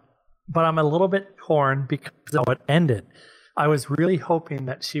 But I'm a little bit torn because of how it ended. I was really hoping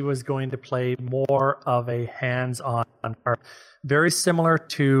that she was going to play more of a hands-on part. Very similar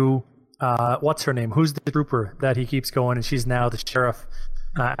to, what's her name? Who's the trooper that he keeps going, and she's now the sheriff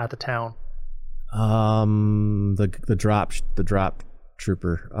at the town? The drop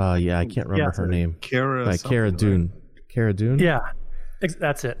trooper. Yeah, I can't remember her name. Cara Dune. Cara Dune? Yeah,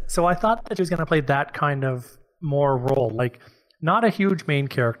 that's it. So I thought that she was going to play that kind of more role, like not a huge main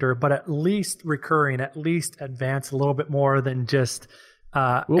character, but at least recurring, at least advance a little bit more than just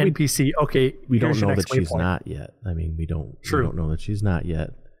NPC. We don't know that she's waypoint. not yet. I mean, we don't know that she's not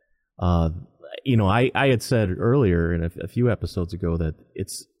yet. I had said earlier in a few episodes ago that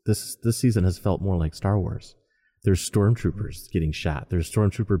this season has felt more like Star Wars. There's stormtroopers getting shot. There's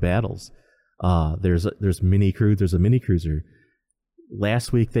stormtrooper battles. There's mini cruiser.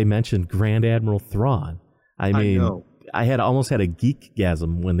 Last week they mentioned Grand Admiral Thrawn. I mean, I almost had a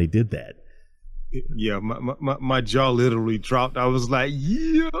geekgasm when they did that. Yeah, my jaw literally dropped. I was like,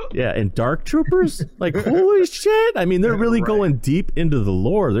 yeah. Yeah, and Dark Troopers? Like, holy shit. I mean, they're really going deep into the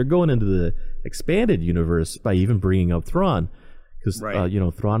lore. They're going into the expanded universe by even bringing up Thrawn. Because,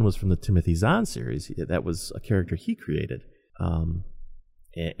 Thrawn was from the Timothy Zahn series. That was a character he created.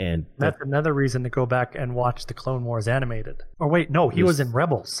 And that's another reason to go back and watch the Clone Wars animated. Or wait, no, he was in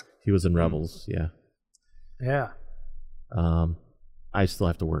Rebels. He was in Rebels, yeah. Yeah. I still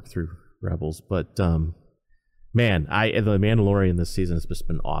have to work through Rebels, but man, the Mandalorian this season has just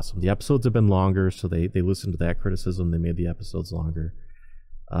been awesome. The episodes have been longer, so they listened to that criticism. They made the episodes longer,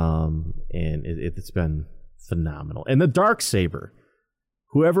 and it's been phenomenal. And the Darksaber,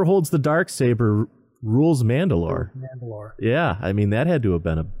 whoever holds the Darksaber Rules Mandalore. Mandalore. Yeah, I mean that had to have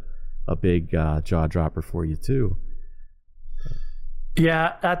been a big jaw dropper for you too.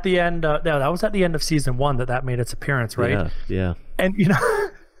 Yeah, at the end, that was at the end of season 1 that made its appearance, right? Yeah. And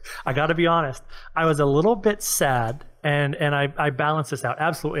I got to be honest, I was a little bit sad, and I balanced this out.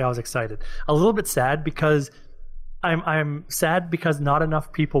 Absolutely, I was excited. A little bit sad because I'm sad because not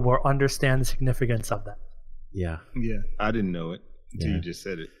enough people will understand the significance of that. Yeah. Yeah, I didn't know it until you just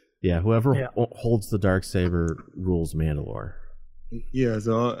said it. Yeah, whoever holds the Darksaber rules Mandalore. Yeah,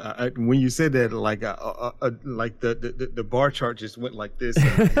 so when you said that, like the bar chart just went like this.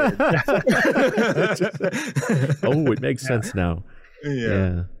 Oh, it makes sense now.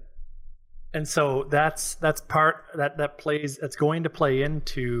 Yeah. And so that's part that plays. It's going to play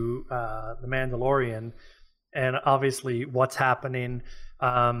into the Mandalorian, and obviously what's happening.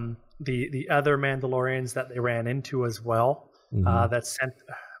 The other Mandalorians that they ran into as well. That sent.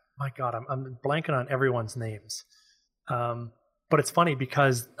 My God, I'm blanking on everyone's names. But it's funny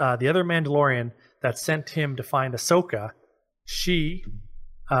because the other Mandalorian that sent him to find Ahsoka, she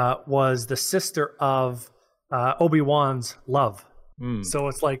was the sister of Obi-Wan's love. So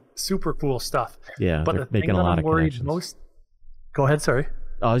it's like super cool stuff. Yeah, but they're the making thing a that lot I'm of worried connections. Go ahead, sorry.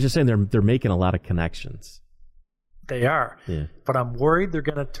 I was just saying they're making a lot of connections. They are. Yeah. But I'm worried they're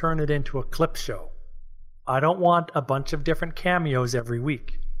going to turn it into a clip show. I don't want a bunch of different cameos every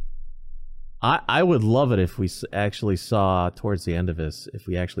week. I would love it if we actually saw, towards the end of this, if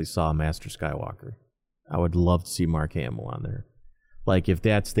we actually saw Master Skywalker. I would love to see Mark Hamill on there. Like, if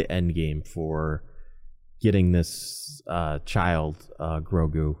that's the end game for getting this child,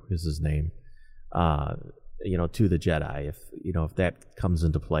 Grogu is his name, to the Jedi, if that comes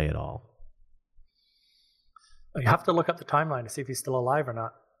into play at all. You have to look up the timeline to see if he's still alive or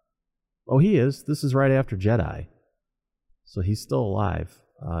not. Oh, he is. This is right after Jedi. So he's still alive.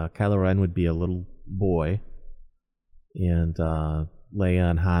 Kylo Ren would be a little boy, and Leia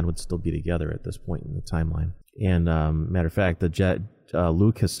and Han would still be together at this point in the timeline. And matter of fact,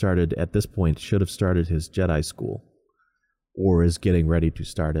 Luke has started, at this point, should have started his Jedi school, or is getting ready to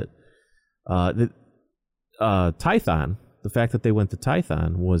start it. Tython, the fact that they went to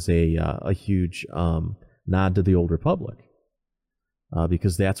Tython was a huge nod to the Old Republic,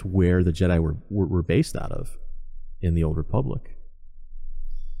 because that's where the Jedi were based out of, in the Old Republic.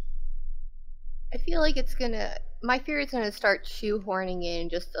 I feel like my fear is gonna start shoehorning in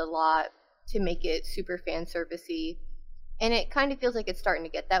just a lot to make it super fan servicey, and it kind of feels like it's starting to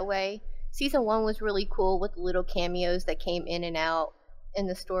get that way. Season 1 was really cool with the little cameos that came in and out, and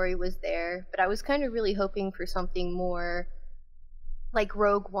the story was there, but I was kind of really hoping for something more like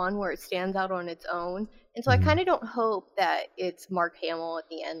Rogue One, where it stands out on its own. And so I kind of don't hope that it's Mark Hamill at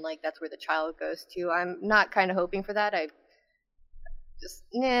the end, like that's where the child goes to. I'm not kind of hoping for that. I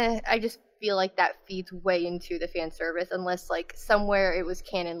just feel like that feeds way into the fan service, unless like somewhere it was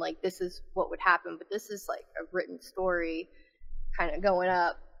canon, like this is what would happen, but this is like a written story kind of going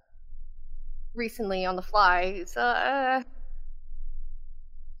up recently on the fly. So I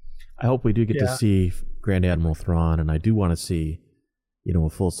hope we do get to see Grand Admiral Thrawn, and I do want to see, a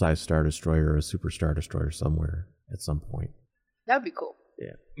full-size Star Destroyer or a Super Star Destroyer somewhere at some point. that would be cool.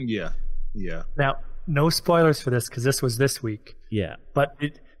 Yeah. Now, no spoilers for this because this was this week. Yeah. But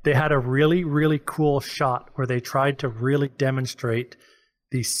they had a really, really cool shot where they tried to really demonstrate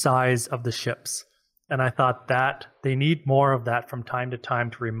the size of the ships. And I thought that they need more of that from time to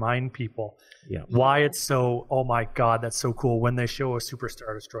time to remind people why it's so, oh my God, that's so cool when they show a Super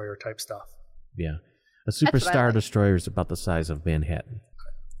Star Destroyer type stuff. Yeah. A Super Star Destroyer is about the size of Manhattan.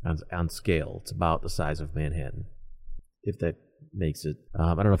 On scale, it's about the size of Manhattan. If that makes it.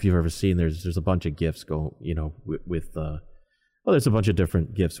 I don't know if you've ever seen, there's a bunch of GIFs there's a bunch of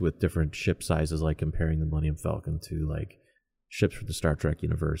different GIFs with different ship sizes, like comparing the Millennium Falcon to like ships from the Star Trek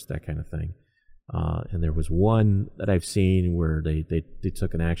universe, that kind of thing. And there was one that I've seen where they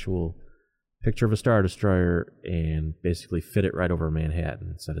took an actual picture of a Star Destroyer and basically fit it right over Manhattan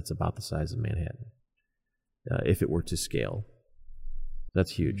and said it's about the size of Manhattan. If it were to scale.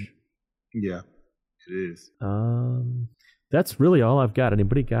 That's huge. Yeah, it is. That's really all I've got.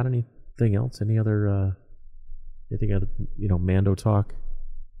 Anybody got anything else? Any other Mando talk?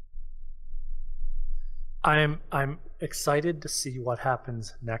 I'm excited to see what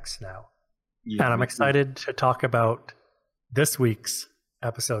happens next now. Yeah, and I'm excited to talk about this week's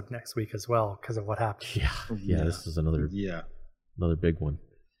episode next week as well because of what happened. Yeah, this is another big one.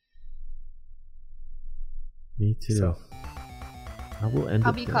 Me too. So, I will end.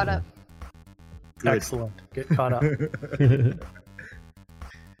 I'll be caught up. Good. Excellent. Get caught up. You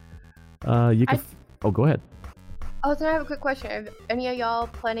can. Go ahead. Oh, so I have a quick question. Are any of y'all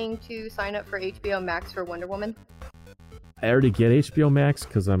planning to sign up for HBO Max for Wonder Woman? I already get HBO Max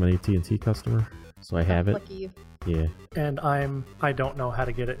because I'm an AT&T customer, so I have it. Lucky you. Yeah. And I don't know how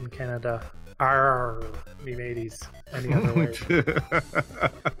to get it in Canada. Arr, me mateys. Any other way?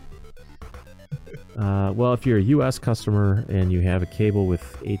 Well, if you're a U.S. customer and you have a cable with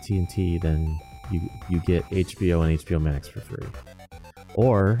AT&T, then you get HBO and HBO Max for free.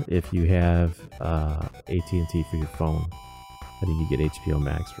 Or if you have AT&T for your phone, I think you get HBO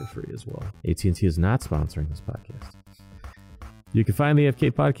Max for free as well. AT&T is not sponsoring this podcast. You can find the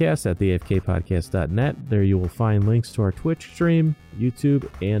AFK Podcast at theafkpodcast.net. There you will find links to our Twitch stream, YouTube,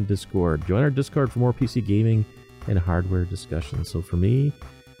 and Discord. Join our Discord for more PC gaming and hardware discussions. So for me,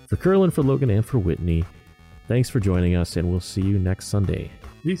 for Curlin, for Logan, and for Whitney, thanks for joining us, and we'll see you next Sunday.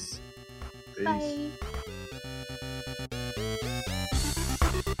 Peace. Bye. Peace.